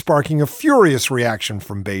Friday, sparking a furious reaction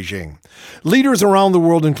from Beijing. Leaders around the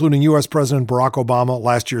world, including U.S. President Barack Obama,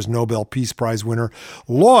 last year's Nobel Peace Prize winner,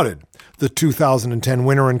 lauded the 2010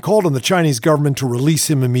 winner and called on the Chinese government to release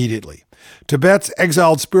him immediately. Tibet's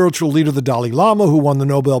exiled spiritual leader, the Dalai Lama, who won the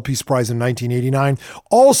Nobel Peace Prize in 1989,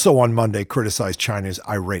 also on Monday criticized China's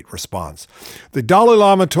irate response. The Dalai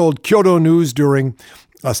Lama told Kyodo News during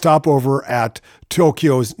a stopover at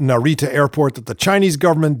Tokyo's Narita airport that the Chinese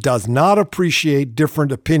government does not appreciate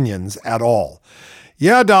different opinions at all.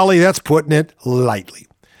 Yeah, Dalai, that's putting it lightly.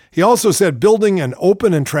 He also said building an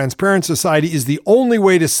open and transparent society is the only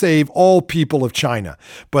way to save all people of China,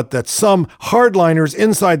 but that some hardliners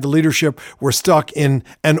inside the leadership were stuck in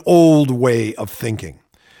an old way of thinking.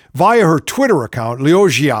 Via her Twitter account, Liu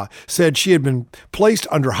Jia said she had been placed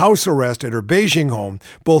under house arrest at her Beijing home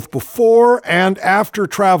both before and after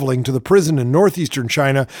traveling to the prison in northeastern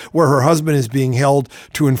China where her husband is being held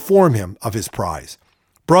to inform him of his prize.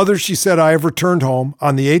 Brother, she said, I have returned home.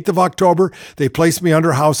 On the 8th of October, they placed me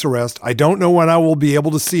under house arrest. I don't know when I will be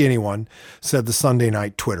able to see anyone, said the Sunday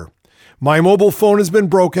night Twitter. My mobile phone has been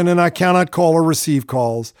broken and I cannot call or receive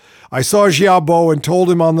calls. I saw Xiaobo and told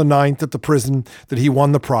him on the 9th at the prison that he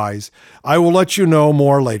won the prize. I will let you know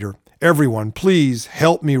more later. Everyone, please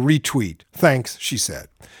help me retweet. Thanks, she said.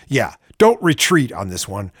 Yeah, don't retreat on this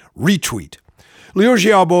one. Retweet. Liu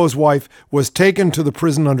Xiaobo's wife was taken to the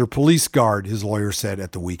prison under police guard, his lawyer said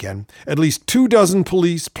at the weekend. At least 24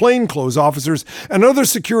 police, plainclothes officers, and other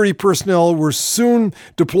security personnel were soon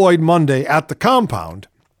deployed Monday at the compound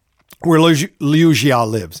where Liu Jia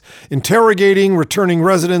lives, interrogating returning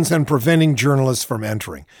residents and preventing journalists from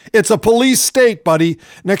entering. It's a police state, buddy.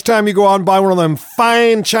 Next time you go out and buy one of them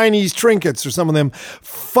fine Chinese trinkets or some of them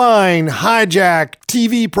fine hijack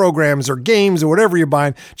TV programs or games or whatever you're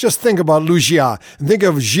buying, just think about Liu Jia and think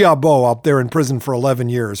of Xiaobo up there in prison for 11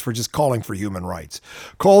 years for just calling for human rights.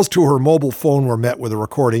 Calls to her mobile phone were met with a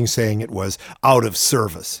recording saying it was out of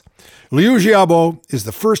service. Liu Xiaobo is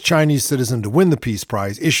the first Chinese citizen to win the Peace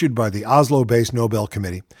Prize issued by the Oslo-based Nobel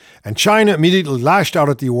Committee, and China immediately lashed out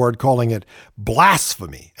at the award, calling it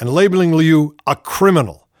blasphemy and labeling Liu a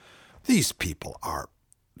criminal. These people are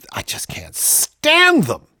I just can't stand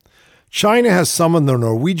them. China has summoned the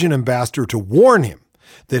Norwegian ambassador to warn him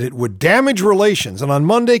that it would damage relations, and on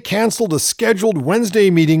Monday canceled a scheduled Wednesday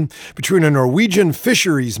meeting between a Norwegian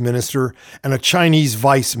fisheries minister and a Chinese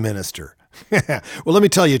vice minister. Well, let me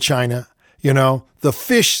tell you, China, the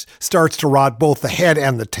fish starts to rot both the head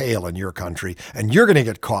and the tail in your country, and you're going to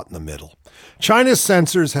get caught in the middle. China's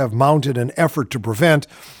censors have mounted an effort to prevent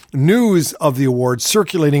news of the award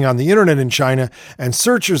circulating on the internet in China, and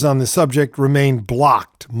searchers on the subject remained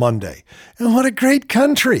blocked Monday. And what a great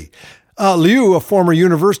country! Liu, a former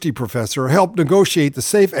university professor, helped negotiate the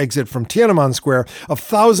safe exit from Tiananmen Square of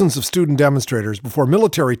thousands of student demonstrators before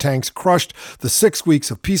military tanks crushed the 6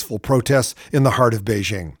 weeks of peaceful protests in the heart of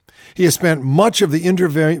Beijing. He has spent much of the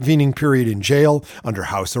intervening period in jail, under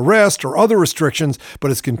house arrest or other restrictions, but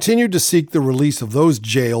has continued to seek the release of those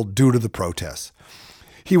jailed due to the protests.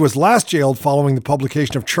 He was last jailed following the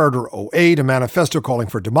publication of Charter 08, a manifesto calling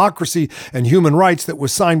for democracy and human rights that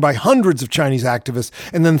was signed by hundreds of Chinese activists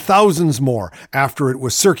and then thousands more after it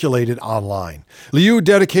was circulated online. Liu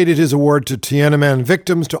dedicated his award to Tiananmen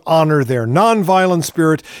victims to honor their nonviolent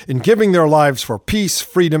spirit in giving their lives for peace,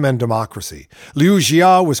 freedom, and democracy. Liu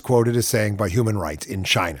Jia was quoted as saying by Human Rights in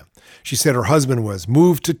China. She said her husband was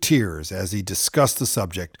moved to tears as he discussed the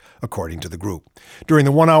subject, according to the group. During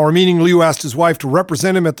the 1-hour meeting, Liu asked his wife to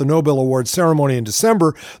represent him at the Nobel Award ceremony in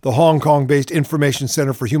December, the Hong Kong-based Information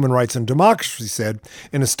Center for Human Rights and Democracy said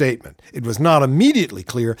in a statement. It was not immediately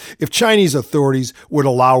clear if Chinese authorities would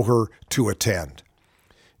allow her to attend.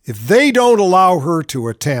 If they don't allow her to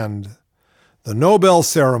attend the Nobel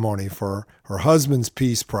ceremony for her husband's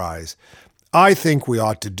Peace Prize, I think we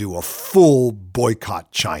ought to do a full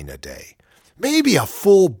boycott China day. Maybe a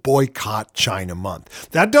full boycott China month.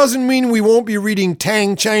 That doesn't mean we won't be reading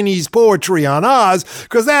Tang Chinese poetry on Oz,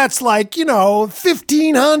 because that's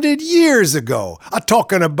 1,500 years ago. I'm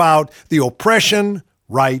talking about the oppression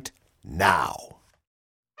right now.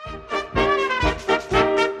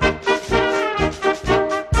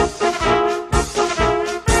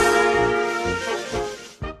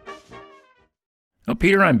 Well,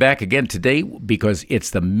 Peter, I'm back again today because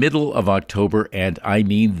it's the middle of October, and I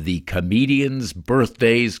mean the comedians'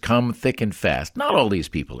 birthdays come thick and fast. Not all these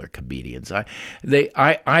people are comedians. I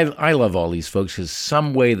love all these folks because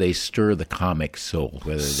some way they stir the comic soul.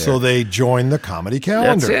 So they join the comedy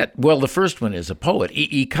calendar. That's it. Well, the first one is a poet,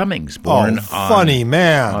 E.E. Cummings, born funny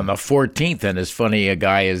man on the 14th, and as funny a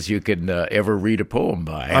guy as you can ever read a poem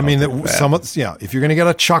by. If you're going to get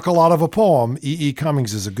a chuckle out of a poem, E.E.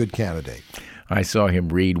 Cummings is a good candidate. I saw him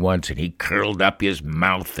read once, and he curled up his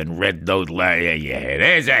mouth and read those lines. Yeah,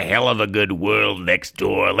 there's a hell of a good world next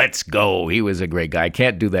door. Let's go. He was a great guy. I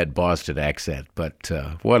can't do that Boston accent, but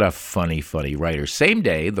what a funny, funny writer. Same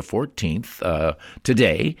day, the 14th,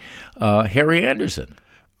 today, Harry Anderson.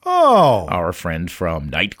 Oh. Our friend from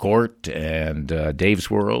Night Court and Dave's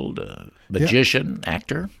World, magician,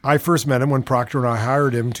 actor. I first met him when Proctor and I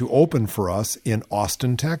hired him to open for us in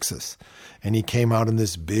Austin, Texas. And he came out in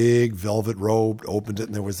this big velvet robe, opened it,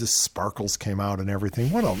 and there was this sparkles came out and everything.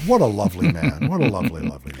 What a lovely man. What a lovely,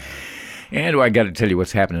 lovely man. And I got to tell you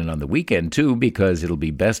what's happening on the weekend, too, because it'll be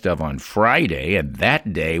Best of on Friday. And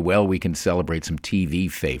that day, well, we can celebrate some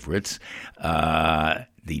TV favorites.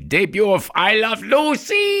 The debut of I Love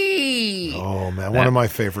Lucy. Oh, man, one of my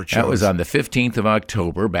favorite shows. That was on the 15th of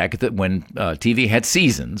October, back at when TV had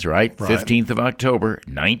seasons, right? 15th of October,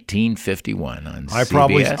 1951 on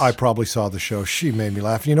CBS. I probably saw the show. She made me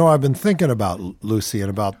laugh. I've been thinking about Lucy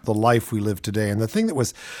and about the life we live today. And the thing that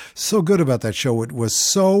was so good about that show, it was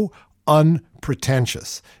so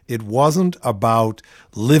unpretentious. It wasn't about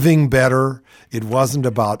living better. It wasn't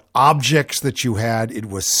about objects that you had. It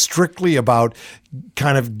was strictly about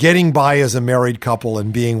kind of getting by as a married couple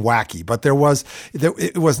and being wacky. But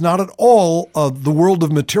it was not at all the world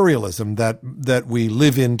of materialism that we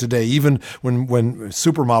live in today. Even when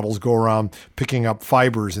supermodels go around picking up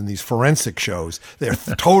fibers in these forensic shows, they're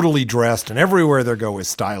totally dressed and everywhere they go is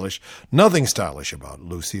stylish. Nothing stylish about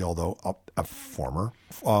Lucy, although a former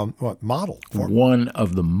model. One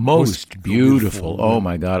of the most beautiful. Oh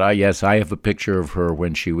my God! I have a picture of her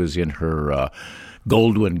when she was in her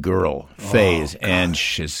Goldwyn Girl phase, and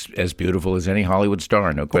she's as beautiful as any Hollywood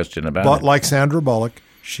star, no question about it. But like Sandra Bullock,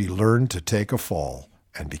 she learned to take a fall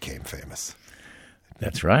and became famous.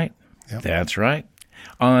 That's right. Yep. That's right.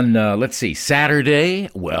 On let's see, Saturday.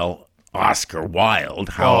 Well, Oscar Wilde.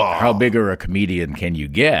 How bigger a comedian can you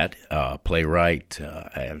get? Playwright,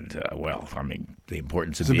 the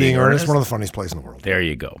importance of being earnest. One of the funniest plays in the world. There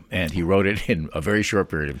you go. And he wrote it in a very short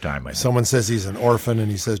period of time, I think. Someone says he's an orphan,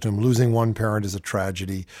 and he says to him, losing one parent is a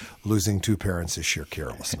tragedy. Losing two parents is sheer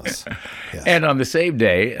carelessness. Yes. And on the same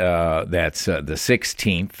day, that's the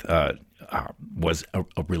 16th, was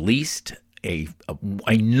released a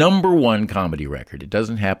number one comedy record. It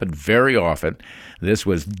doesn't happen very often. This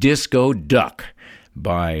was Disco Duck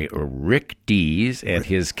by Rick Dees and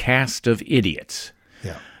his cast of idiots.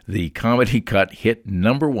 Yeah. The comedy cut hit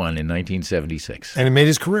number one in 1976. And it made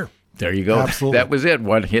his career. There you go. Absolutely. That was it,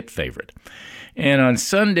 one hit favorite. And on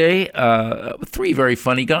Sunday, three very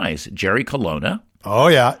funny guys. Jerry Colonna. Oh,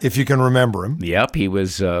 yeah, if you can remember him. Yep, he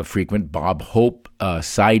was a frequent Bob Hope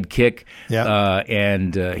sidekick. Yeah.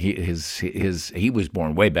 And he was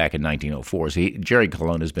born way back in 1904. So Jerry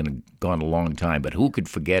Colonna has been gone a long time, but who could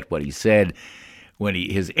forget what he said when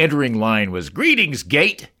his entering line was, "Greetings,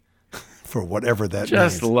 Gate." For whatever that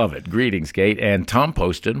Just means. love it. Greetings, Gate. And Tom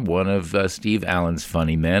Poston, one of Steve Allen's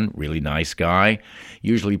funny men, really nice guy,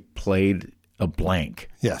 usually played a blank.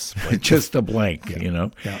 Yes. Just a blank, Yeah.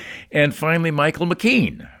 And finally, Michael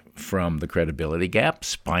McKean from The Credibility Gap,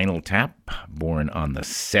 Spinal Tap, born on the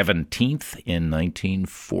 17th in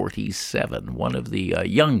 1947. One of the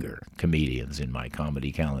younger comedians in my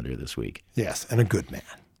comedy calendar this week. Yes, and a good man.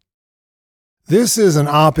 This is an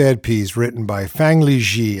op-ed piece written by Fang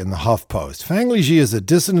Lizhi in the HuffPost. Fang Lizhi is a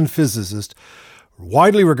dissident physicist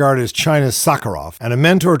widely regarded as China's Sakharov and a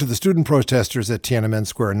mentor to the student protesters at Tiananmen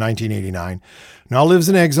Square in 1989, now lives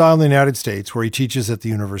in exile in the United States, where he teaches at the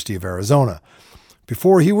University of Arizona.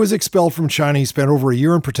 Before he was expelled from China, he spent over a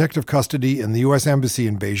year in protective custody in the U.S. Embassy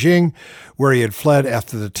in Beijing, where he had fled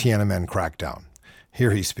after the Tiananmen crackdown.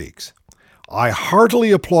 Here he speaks. I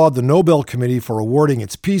heartily applaud the Nobel Committee for awarding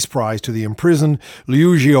its Peace Prize to the imprisoned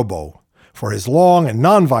Liu Xiaobo for his long and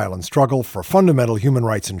nonviolent struggle for fundamental human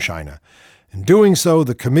rights in China. In doing so,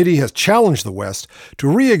 the committee has challenged the West to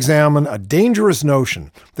re-examine a dangerous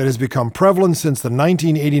notion that has become prevalent since the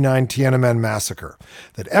 1989 Tiananmen massacre,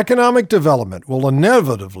 that economic development will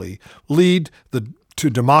inevitably lead to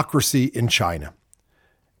democracy in China.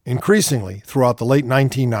 Increasingly, throughout the late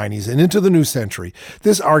 1990s and into the new century,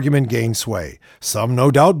 this argument gained sway. Some no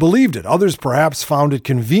doubt believed it. Others perhaps found it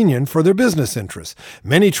convenient for their business interests.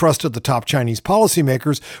 Many trusted the top Chinese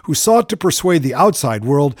policymakers who sought to persuade the outside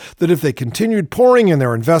world that if they continued pouring in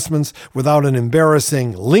their investments without an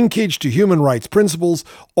embarrassing linkage to human rights principles,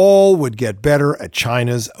 all would get better at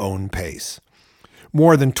China's own pace.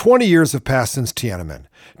 More than 20 years have passed since Tiananmen.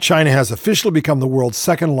 China has officially become the world's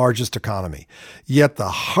second largest economy. Yet the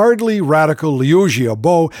hardly radical Liu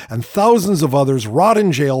Xiaobo and thousands of others rot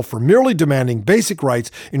in jail for merely demanding basic rights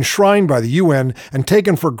enshrined by the UN and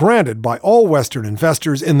taken for granted by all Western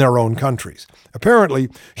investors in their own countries. Apparently,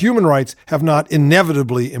 human rights have not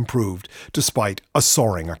inevitably improved despite a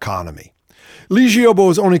soaring economy. Liu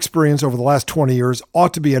Xiaobo's own experience over the last 20 years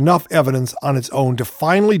ought to be enough evidence on its own to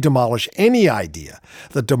finally demolish any idea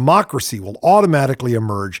that democracy will automatically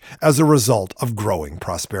emerge as a result of growing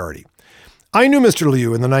prosperity. I knew Mr.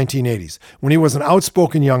 Liu in the 1980s when he was an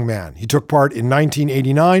outspoken young man. He took part in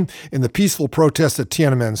 1989 in the peaceful protests at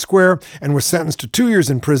Tiananmen Square and was sentenced to 2 years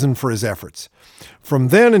in prison for his efforts. From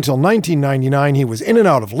then until 1999, he was in and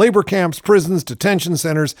out of labor camps, prisons, detention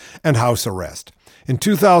centers, and house arrest. In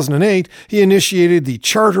 2008, he initiated the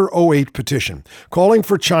Charter 08 petition, calling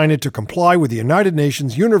for China to comply with the United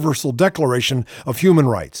Nations Universal Declaration of Human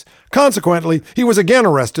Rights. Consequently, he was again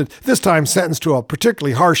arrested, this time sentenced to a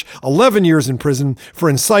particularly harsh 11 years in prison for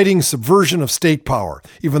inciting subversion of state power,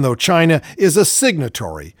 even though China is a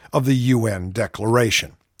signatory of the UN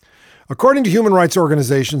Declaration. According to human rights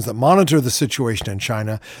organizations that monitor the situation in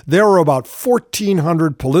China, there are about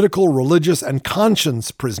 1,400 political, religious, and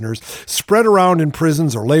conscience prisoners spread around in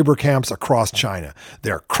prisons or labor camps across China.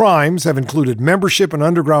 Their crimes have included membership in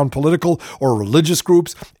underground political or religious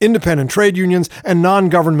groups, independent trade unions, and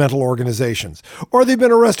non-governmental organizations. Or they've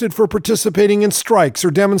been arrested for participating in strikes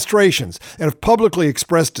or demonstrations and have publicly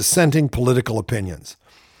expressed dissenting political opinions.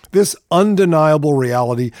 This undeniable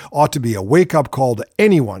reality ought to be a wake-up call to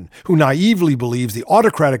anyone who naively believes the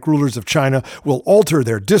autocratic rulers of China will alter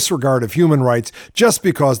their disregard of human rights just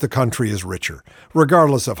because the country is richer.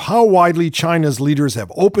 Regardless of how widely China's leaders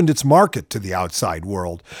have opened its market to the outside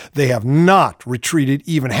world, they have not retreated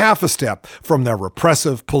even half a step from their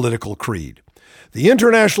repressive political creed. The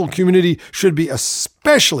international community should be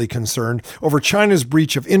especially concerned over China's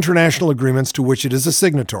breach of international agreements to which it is a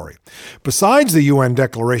signatory. Besides the UN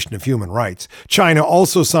Declaration of Human Rights, China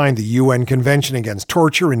also signed the UN Convention Against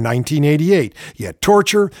Torture in 1988. Yet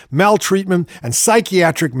torture, maltreatment, and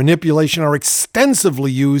psychiatric manipulation are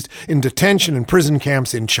extensively used in detention and prison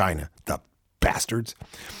camps in China. The bastards.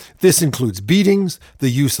 This includes beatings,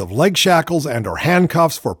 the use of leg shackles and or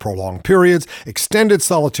handcuffs for prolonged periods, extended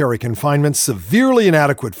solitary confinement, severely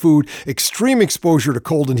inadequate food, extreme exposure to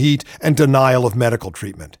cold and heat, and denial of medical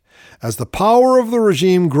treatment. As the power of the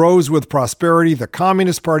regime grows with prosperity, the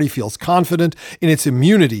Communist Party feels confident in its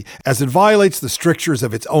immunity as it violates the strictures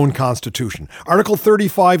of its own constitution. Article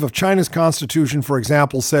 35 of China's constitution, for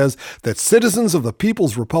example, says that citizens of the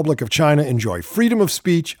People's Republic of China enjoy freedom of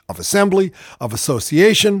speech, of assembly, of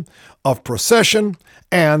association, of procession,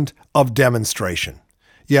 and of demonstration.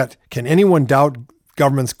 Yet, can anyone doubt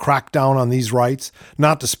governments crack down on these rights,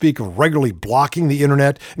 not to speak of regularly blocking the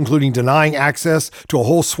internet, including denying access to a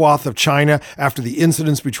whole swath of China after the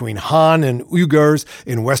incidents between Han and Uyghurs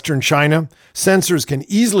in Western China? Censors can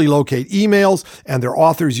easily locate emails and their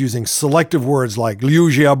authors using selective words like Liu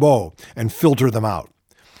Xiaobo and filter them out.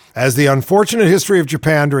 As the unfortunate history of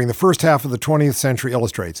Japan during the first half of the 20th century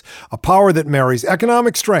illustrates, a power that marries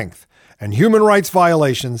economic strength and human rights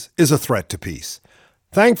violations is a threat to peace.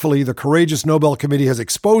 Thankfully, the courageous Nobel Committee has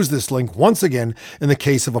exposed this link once again in the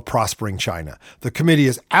case of a prospering China. The committee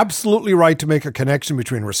is absolutely right to make a connection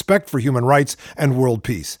between respect for human rights and world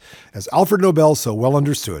peace. As Alfred Nobel so well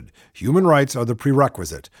understood, human rights are the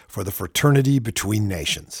prerequisite for the fraternity between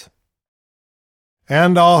nations.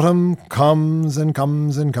 And autumn comes and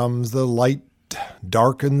comes and comes. The light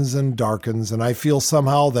darkens and darkens, and I feel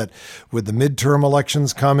somehow that with the midterm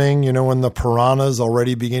elections coming, when the piranhas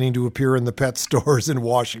already beginning to appear in the pet stores in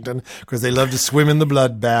Washington because they love to swim in the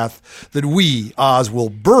bloodbath, that we, Oz, will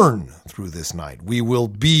burn through this night. We will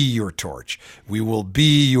be your torch. We will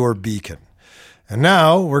be your beacon. And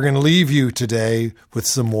now we're going to leave you today with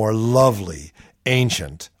some more lovely,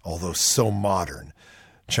 ancient, although so modern,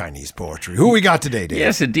 Chinese poetry. Who we got today, Dave?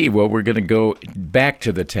 Yes, indeed. Well, we're going to go back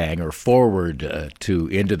to the Tang, or forward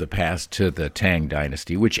into the past to the Tang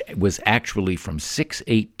Dynasty, which was actually from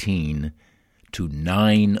 618 to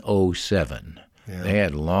 907. Yeah. They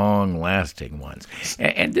had long-lasting ones.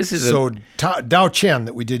 And this is so Dao Chen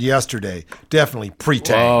that we did yesterday, definitely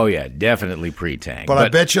pre-Tang. Oh, yeah, definitely pre-Tang. But I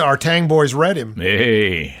bet you our Tang boys read him.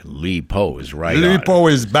 Hey, Li Po is right Li on. Po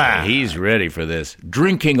is back. He's ready for this.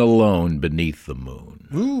 Drinking Alone Beneath the Moon.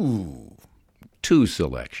 Ooh. 2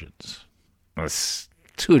 selections. That's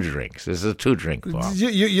 2 drinks. This is a 2-drink bar.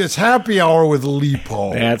 It's happy hour with Li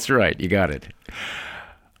Po. That's right. You got it.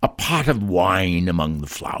 A pot of wine among the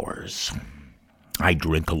flowers. I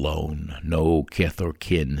drink alone, no kith or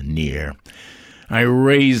kin near. I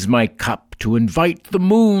raise my cup to invite the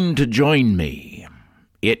moon to join me.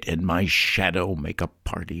 It and my shadow make a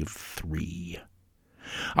party of 3.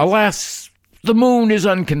 Alas, the moon is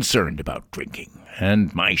unconcerned about drinking,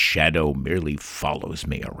 and my shadow merely follows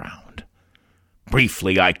me around.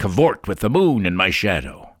 Briefly I cavort with the moon and my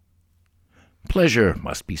shadow. Pleasure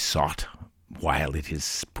must be sought while it is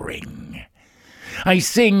spring. I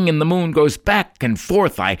sing and the moon goes back and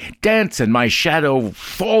forth. I dance and my shadow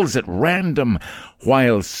falls at random.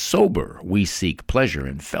 While sober we seek pleasure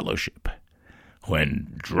and fellowship.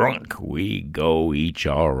 When drunk we go each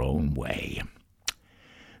our own way.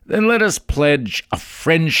 Then let us pledge a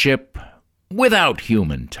friendship without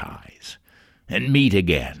human ties, and meet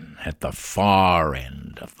again at the far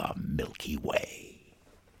end of the Milky Way.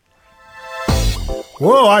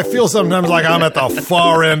 Whoa, I feel sometimes like I'm at the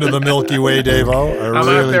far end of the Milky Way, Dave-O. I'm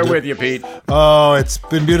out there with you, Pete. Oh, it's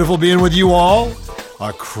been beautiful being with you all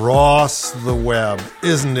across the web.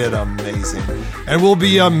 Isn't it amazing? And we'll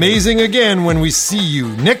be amazing again when we see you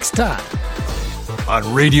next time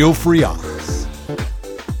on Radio Free Oz.